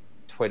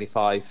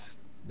 25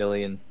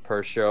 million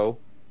per show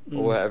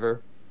or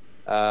whatever,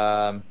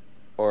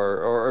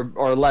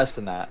 or less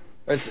than that.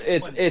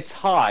 It's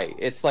high.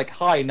 It's like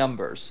high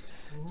numbers.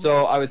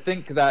 So I would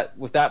think that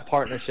with that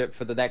partnership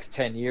for the next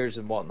 10 years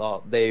and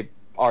whatnot, they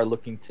are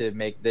looking to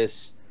make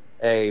this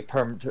a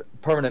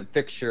permanent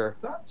fixture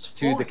That's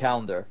to fine. the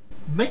calendar.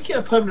 Make it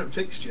a permanent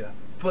fixture,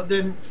 but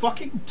then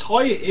fucking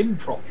tie it in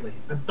properly,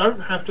 and don't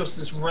have just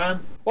this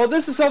rant. Well,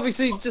 this is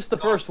obviously just the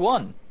first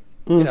one.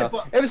 You Mm. know,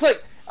 but- it was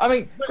like, I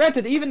mean,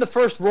 granted, even the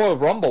first Royal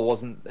Rumble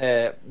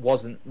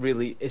wasn't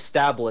really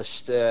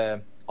established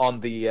on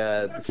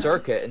the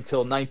circuit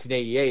until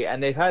 1988,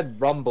 and they've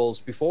had Rumbles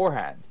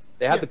beforehand.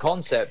 They had Yeah. the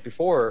concept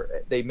before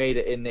they made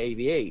it in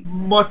 '88.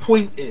 My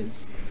point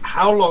is,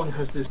 how long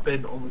has this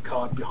been on the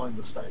card behind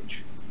the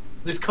stage?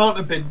 This can't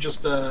have been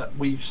just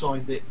we've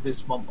signed it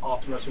this month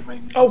after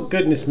WrestleMania. Oh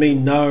goodness me,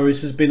 no!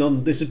 This has been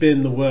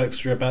in the works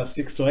for about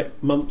 6 to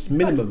 8 months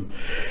minimum.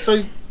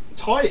 So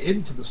tie it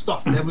into the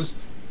stuff. There was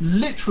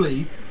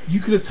literally, you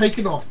could have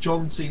taken off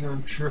John Cena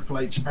and Triple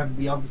H and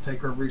The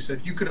Undertaker and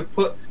Rusev. You could have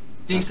put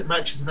decent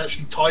matches and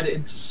actually tied it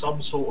into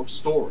some sort of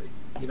story.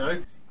 You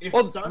know, if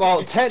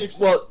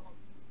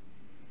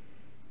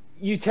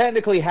you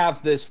technically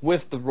have this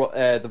with the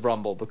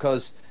Rumble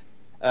because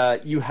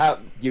you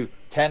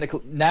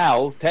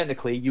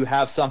technically you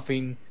have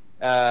something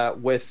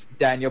with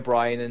Daniel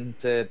Bryan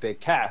and Big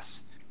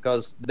Cass,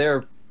 because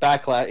their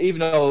backlash, even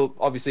though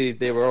obviously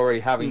they were already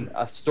having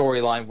a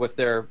storyline with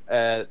their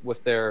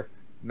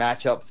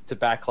matchup to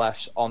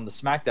Backlash on the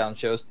SmackDown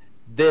shows,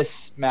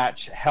 this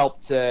match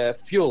helped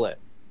fuel it,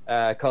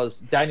 because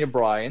Daniel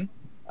Bryan,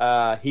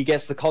 he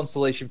gets the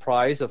consolation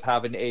prize of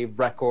having a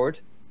record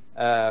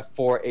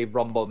for a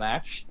Rumble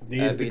match. He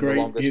is the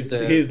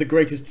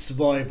greatest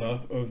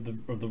survivor of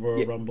the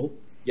Royal Rumble.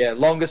 Yeah,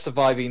 longest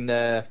surviving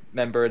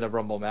member in a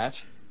Rumble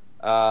match.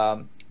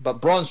 But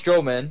Braun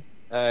Strowman,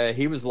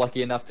 he was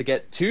lucky enough to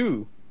get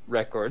 2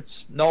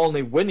 records, not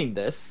only winning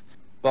this,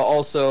 but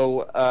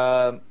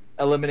also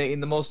eliminating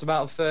the most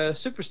amount of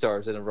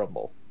superstars in a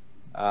Rumble,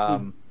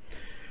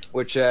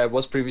 which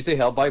was previously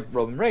held by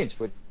Roman Reigns,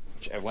 which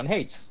everyone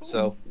hates.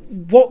 So,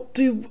 what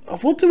do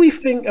we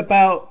think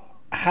about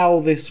how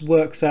this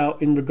works out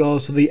in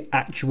regards to the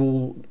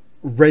actual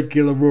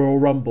regular Royal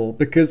Rumble?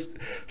 Because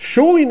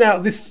surely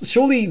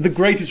the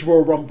greatest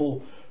Royal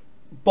Rumble,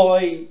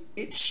 by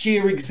its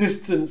sheer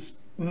existence,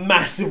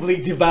 massively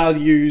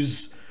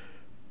devalues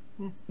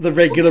the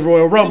regular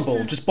Royal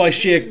Rumble just by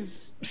sheer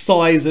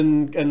size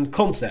and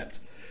concept.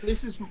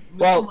 This is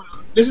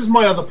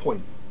my other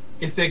point.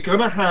 If they're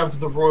gonna have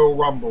the Royal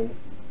Rumble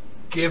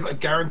give a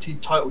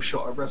guaranteed title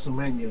shot at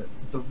WrestleMania,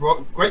 the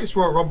greatest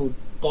Royal Rumble,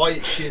 by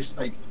its sheer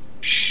stake,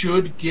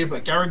 should give a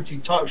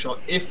guaranteed title shot,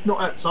 if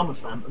not at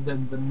SummerSlam, and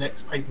then the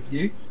next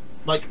pay-per-view.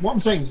 Like, what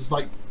I'm saying is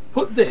like,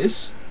 put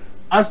this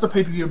as the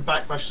pay-per-view and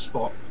Backlash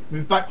spot,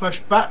 move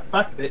Backlash back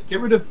a bit, get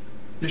rid of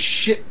the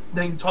shit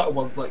named title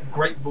ones like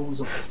Great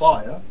Balls of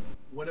Fire.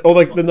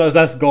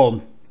 That's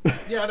gone.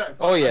 Yeah, I know.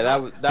 Oh yeah,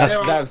 that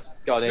was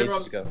gone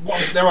ages ago.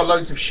 There are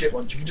loads of shit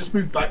ones. You can just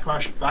move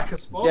Backlash back a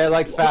spot. Yeah,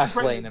 like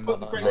Fastlane and put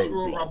the whatnot. Greatest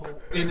Royal Rumble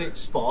in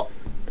its spot.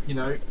 You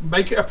know,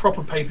 make it a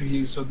proper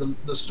pay-per-view so the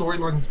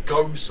storylines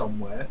go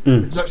somewhere.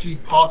 It's actually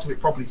part of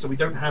it properly, so we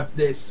don't have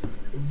this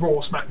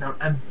Raw, SmackDown,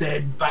 and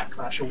then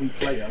Backlash a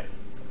week later.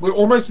 We're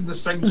almost in the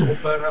same sort of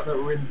burnout that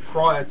we're in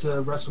prior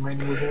to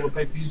WrestleMania with all the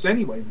pay-per-views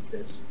anyway with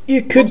this.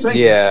 You could,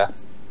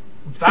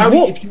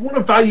 if you want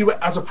to value it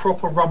as a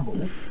proper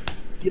Rumble,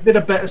 give it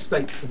a better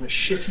stake than a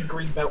shitty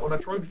green belt on a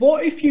trophy.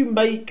 What if you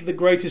make the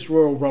greatest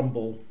Royal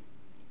Rumble,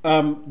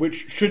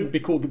 which shouldn't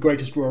be called the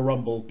greatest Royal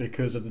Rumble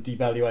because of the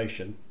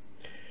devaluation?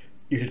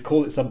 You should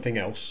call it something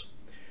else.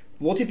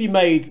 What if you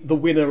made the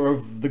winner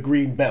of the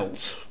green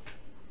belt,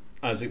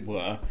 as it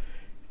were,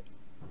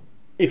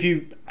 if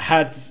you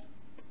had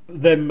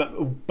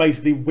them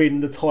basically win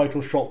the title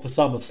shot for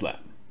SummerSlam?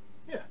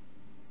 Yeah.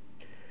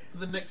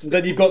 So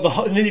then you've got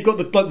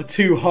the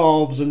 2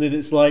 halves, and then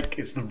it's like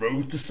it's the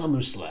road to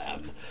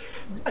SummerSlam.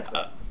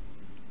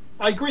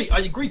 Exactly. I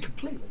agree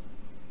completely.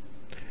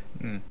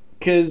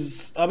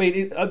 Because I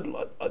mean, the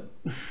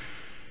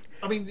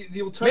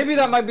alternative. Maybe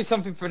that might be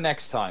something for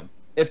next time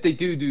if they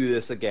do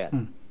this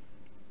again.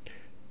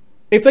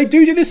 If they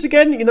do this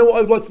again, you know what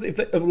I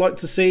would like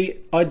to see.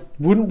 I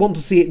wouldn't want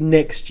to see it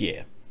next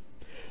year.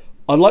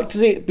 I'd like to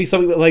see it be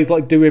something that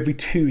they do every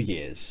 2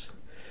 years,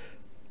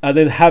 and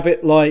then have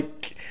it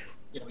like.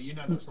 Yeah, you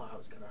know that's not how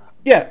it's going to happen.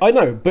 Yeah, I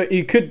know, but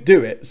you could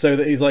do it so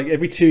that it's like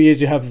every 2 years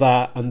you have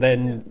that, and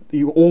then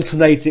you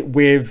alternate it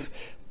with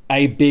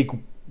a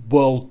big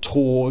world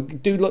tour.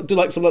 Do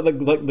like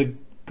something like the.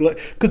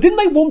 Because didn't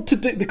they want to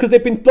do? Because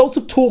there've been lots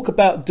of talk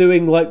about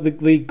doing like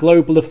the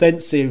global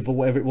offensive or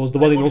whatever it was, the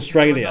one in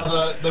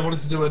Australia. They wanted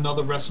to do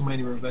another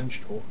WrestleMania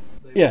revenge tour.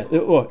 Yeah,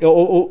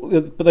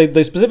 but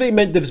they've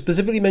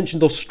specifically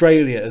mentioned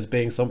Australia as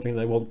being something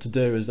they want to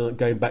do, as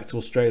going back to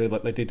Australia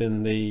like they did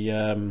in the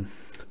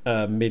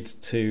mid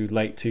to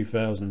late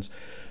 2000s.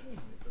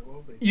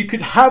 You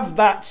could have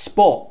that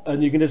spot,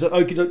 and you can just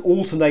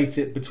alternate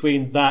it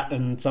between that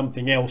and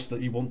something else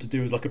that you want to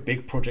do as like a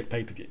big project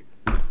pay-per-view.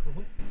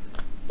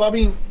 But I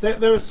mean,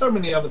 there are so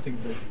many other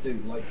things they could do,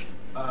 like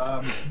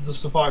the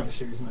Survivor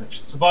Series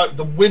match.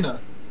 The winner,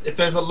 if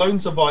there's a lone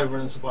survivor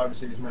in a Survivor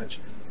Series match,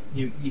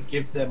 you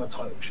give them a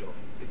title shot.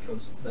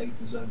 because they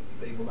deserve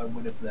being a lone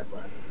winner for their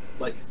brand.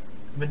 Like,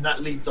 I mean,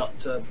 that leads up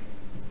to,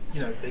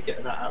 they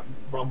get that at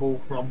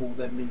Rumble. Rumble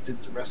then leads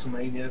into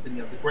WrestleMania. Then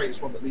you have the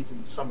greatest one that leads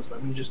into SummerSlam.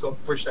 And you just got to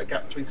bridge that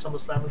gap between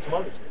SummerSlam and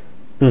Survivor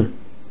Series.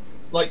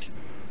 Like,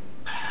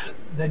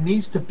 there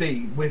needs to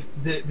be, with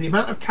the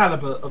amount of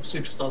caliber of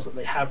superstars that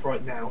they have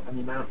right now and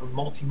the amount of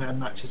multi-man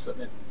matches that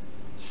they're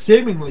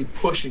seemingly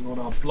pushing on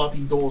our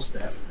bloody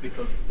doorstep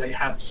because they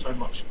have so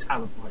much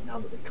talent right now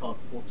that they can't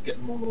afford to get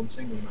them all on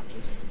single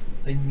matches.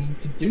 They need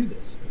to do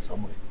this in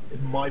some way,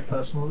 in my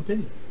personal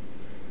opinion.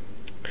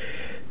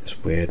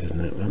 It's weird, isn't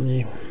it,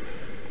 man?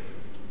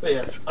 But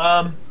yes.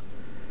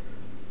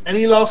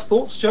 Any last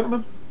thoughts,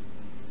 gentlemen?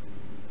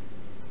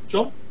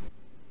 John?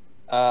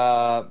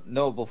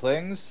 Notable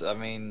things. I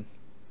mean,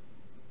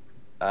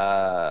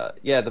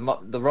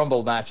 the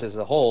Rumble match as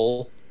a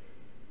whole,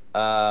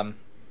 times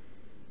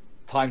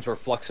were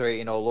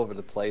fluctuating all over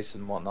the place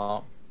and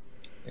whatnot,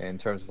 in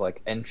terms of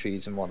like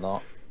entries and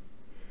whatnot.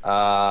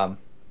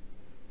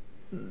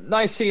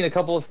 Nice seeing a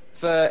couple of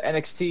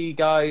NXT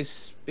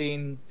guys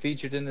being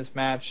featured in this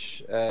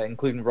match,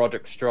 including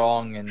Roderick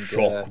Strong and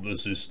Shock the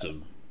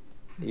System.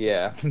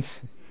 Yeah.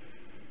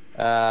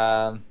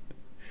 And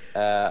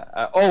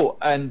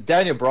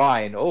Daniel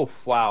Bryan. Oh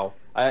wow!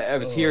 I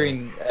was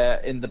hearing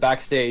in the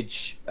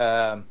backstage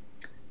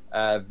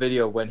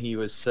video when he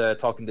was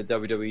talking to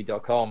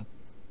WWE.com.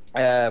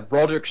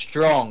 Roderick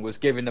Strong was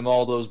giving them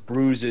all those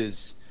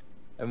bruises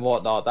and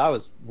whatnot. That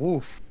was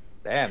woof.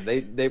 Damn,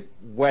 they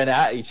went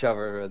at each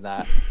other in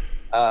that.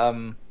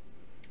 And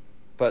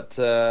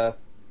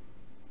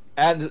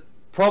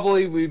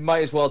probably we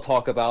might as well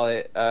talk about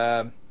it.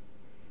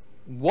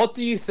 What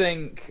do you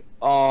think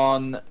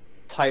on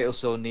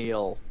Titus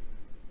O'Neil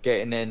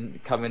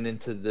coming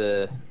into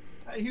the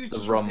he was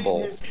just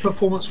Rumble? His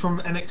performance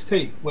from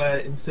NXT, where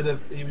instead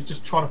of he was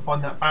just trying to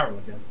find that barrel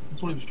again.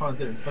 That's all he was trying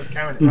to do. Instead of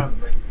carrying it around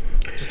the ring,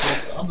 just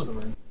lost it under the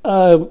ring.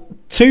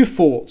 Two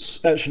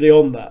thoughts actually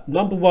on that.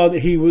 Number one,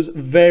 he was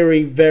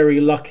very, very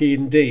lucky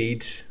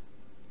indeed,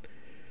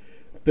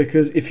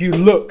 because if you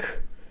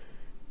look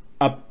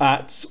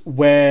at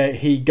where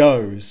he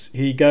trips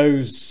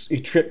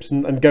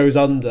and goes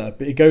under,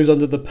 but he goes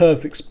under the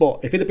perfect spot.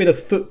 If it had been a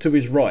foot to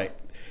his right,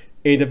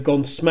 he'd have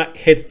gone smack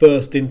head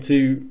first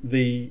into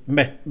the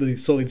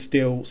solid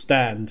steel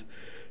stand,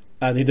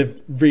 and he'd have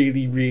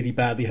really, really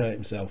badly hurt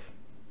himself.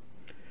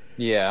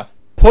 Yeah.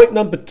 Point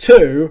number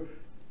two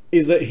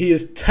is that he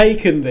has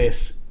taken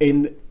this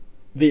in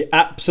the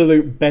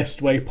absolute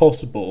best way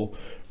possible,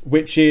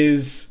 which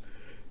is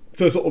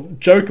to sort of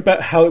joke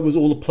about how it was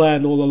all a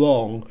plan all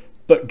along,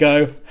 but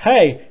go,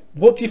 hey,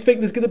 what do you think?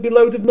 There's going to be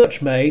loads of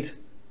merch made.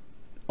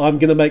 I'm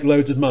going to make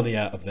loads of money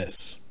out of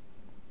this.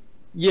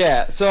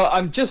 Yeah, so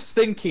I'm just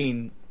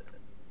thinking,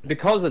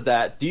 because of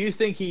that, do you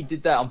think he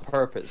did that on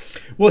purpose?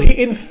 Well,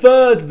 he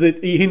inferred that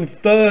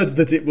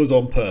it was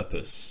on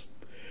purpose.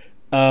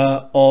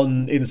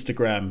 On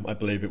Instagram, I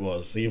believe it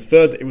was. He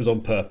inferred that it was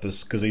on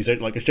purpose because he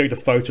said, I showed a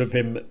photo of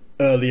him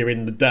earlier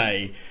in the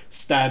day,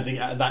 standing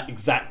at that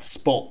exact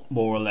spot,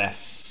 more or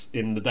less,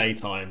 in the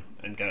daytime,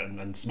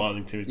 and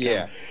smiling to his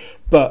camera.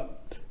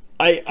 But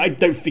I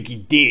don't think he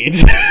did,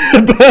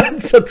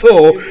 but at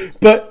all.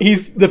 But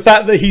the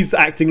fact that he's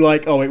acting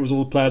like, it was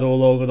all planned all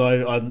along, and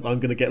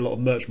I'm going to get a lot of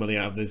merch money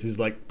out of this is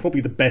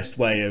probably the best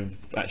way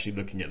of actually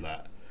looking at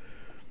that.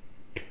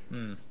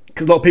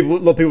 Because a lot of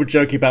people were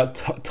joking about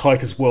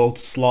Titus World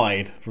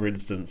Slide, for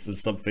instance,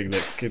 as something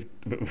that could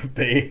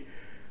be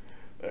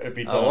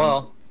done. Oh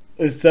well.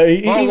 So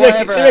he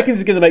reckons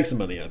he's going to make some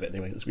money out of it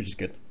anyway, which is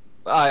good.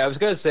 I was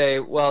going to say,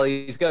 well,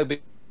 he's going to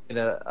be in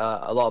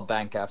a lot of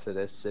bank after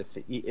this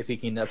if he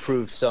can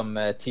approve some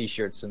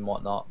T-shirts and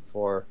whatnot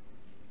for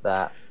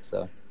that.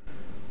 So.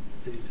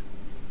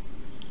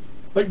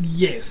 But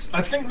yes,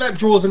 I think that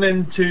draws an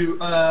end to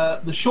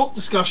the short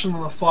discussion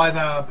on a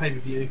 5-hour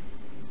pay-per-view.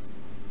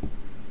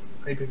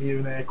 Pay-per-view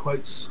in air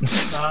quotes.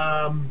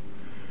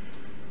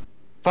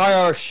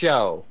 5-hour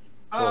show,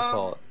 we'll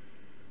call it.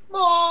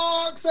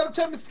 Marks out of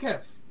 10, Mr.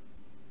 Kev.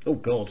 Oh,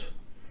 God.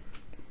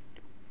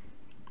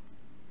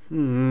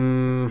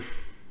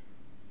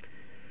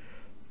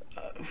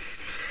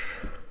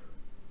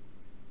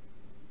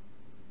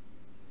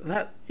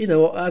 That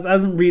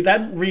hasn't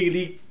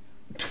really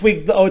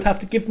twigged that I would have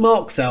to give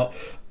marks out,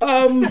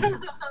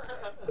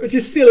 which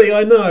is silly,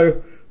 I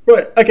know.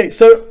 Right, okay,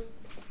 so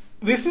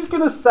this is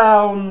going to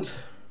sound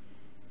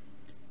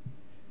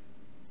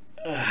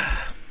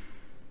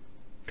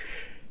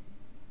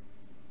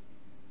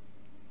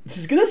this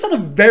is going to sound a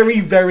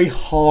very, very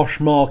harsh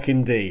mark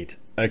indeed.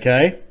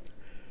 Okay,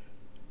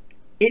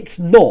 it's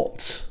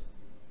not.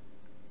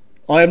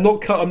 I'm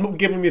not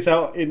giving this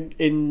out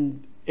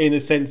in a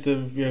sense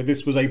of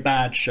this was a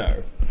bad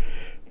show,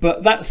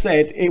 but that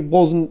said, it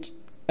wasn't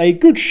a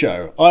good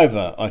show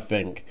either. I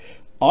think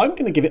I'm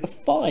going to give it a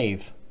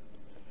 5.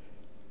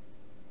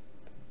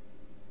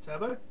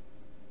 Turbo?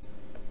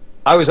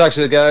 I was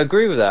actually going to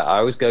agree with that.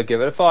 I was going to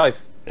give it a 5,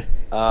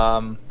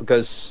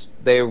 because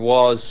there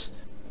was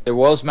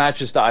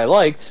matches that I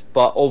liked,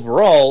 but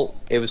overall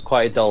it was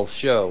quite a dull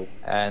show,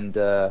 and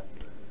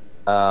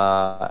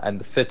and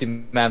the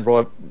 50-man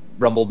Royal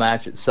Rumble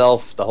match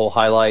itself, the whole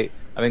highlight.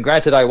 I mean,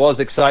 granted, I was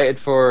excited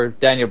for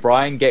Daniel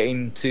Bryan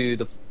getting to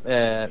the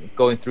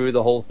going through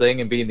the whole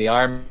thing and being the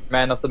Iron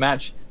Man of the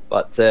match,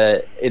 but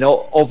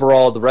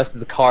overall, the rest of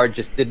the card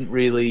just didn't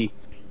really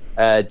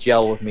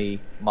gel with me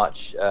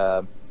much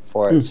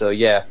for it. So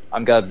yeah,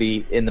 I'm gonna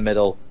be in the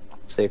middle,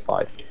 say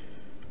 5.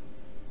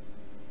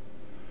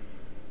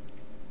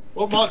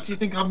 What mark do you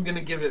think I'm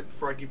gonna give it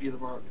before I give you the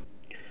mark?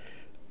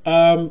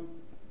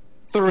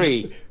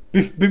 3.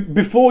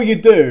 Before you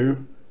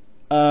do,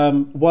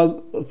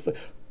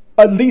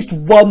 at least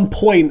 1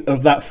 point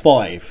of that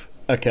 5.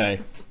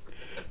 Okay,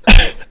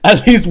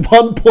 at least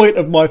 1 point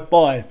of my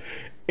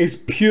 5 is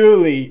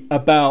purely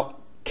about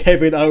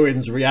Kevin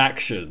Owens'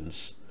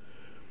 reactions.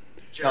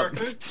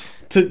 Jericho?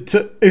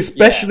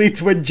 Especially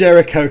to when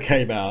Jericho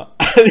came out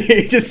and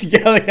he just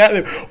yelling at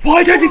him,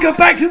 "Why don't you go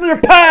back to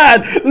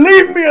Japan?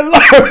 Leave me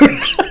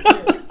alone!"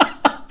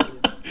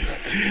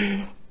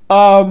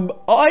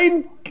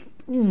 I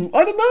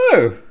don't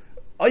know.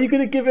 Are you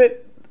gonna give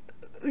it?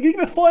 Are you gonna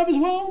give it 5 as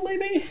well?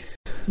 Maybe.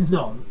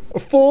 No. A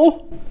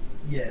 4?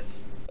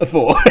 Yes. A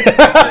 4.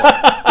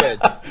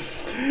 Good.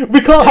 We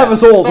can't have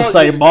us all the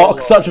same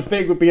mark. Such a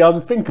thing would be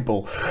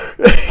unthinkable.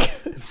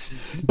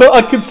 But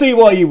I can see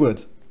why you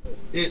would.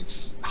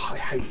 I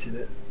hated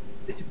it.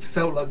 It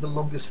felt like the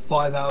longest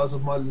 5 hours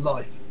of my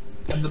life,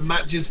 and the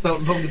matches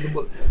felt longer than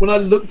when I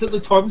looked at the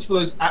times for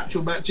those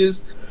actual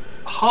matches.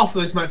 Half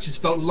of those matches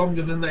felt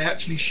longer than they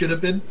actually should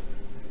have been.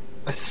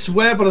 I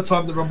swear, by the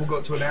time the Rumble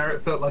got to an hour,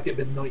 it felt like it'd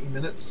been 90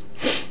 minutes.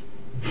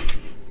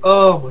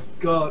 Oh my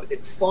god!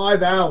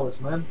 5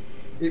 hours, man.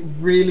 It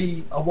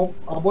really. I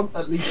want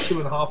at least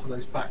 2.5 of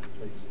those back,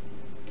 please.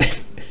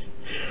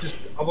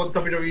 I want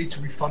WWE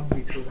to refund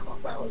me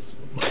 2.5 hours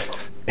of my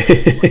time.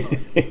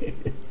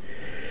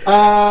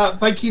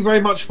 Thank you very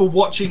much for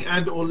watching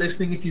and or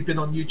listening if you've been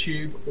on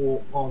YouTube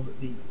or on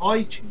the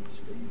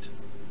iTunes feed.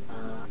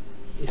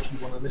 If you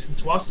want to listen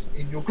to us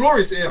in your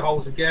glorious ear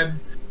holes again,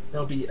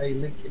 there'll be a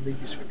link in the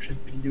description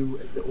below,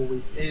 as there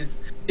always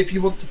is. If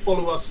you want to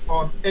follow us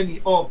on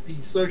any of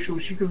the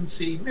socials, you can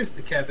see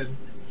Mr. Kevin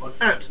on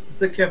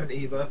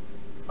 @TheKevinEva.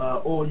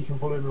 Or you can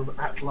follow him on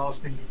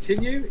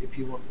 @LastMinuteContinue if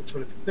you want the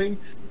Twitter thing.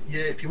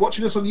 Yeah, if you're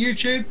watching us on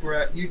YouTube, we're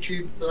at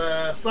YouTube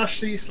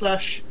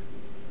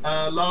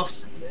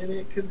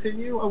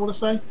 /C/LastMinuteContinue, I want to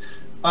say.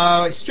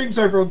 It streams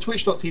over on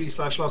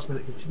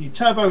twitch.tv/LastMinuteContinue.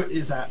 Turbo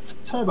is at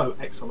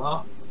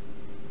TurboXLR.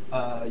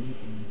 You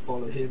can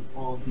follow him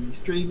on the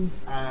streams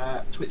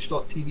at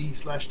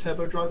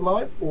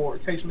twitch.tv/TurboDriveLive or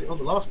occasionally on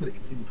the Last Minute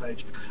Continue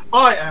page.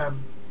 I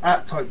am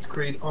at Titans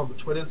Creed on the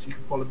Twitter, so you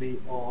can follow me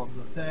on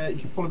there. You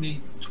can follow me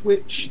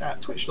Twitch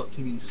at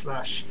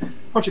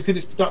twitch.tv/Project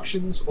Phoenix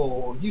Productions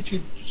or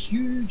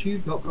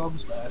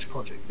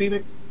youtube.com/Project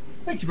Phoenix.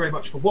 Thank you very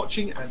much for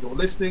watching and or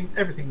listening.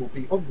 Everything will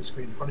be on the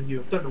screen in front of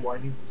you. I don't know why I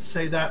needed to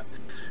say that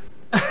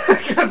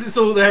because it's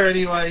all there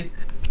anyway.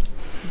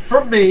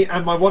 From me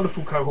and my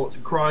wonderful cohorts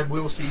in crime,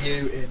 we'll see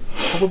you in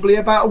probably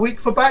about a week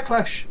for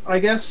Backlash, I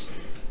guess.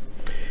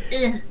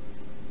 Take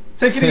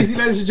it easy,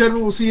 ladies and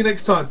gentlemen. We'll see you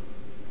next time.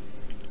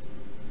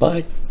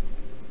 Bye.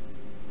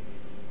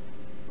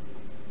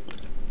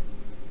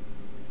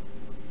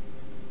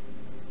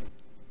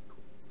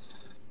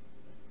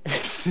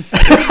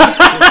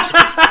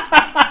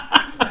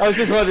 I was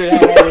just wondering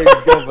how long we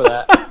could go for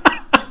that.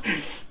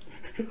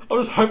 I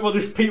was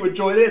hoping Pete would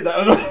join in. That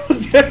was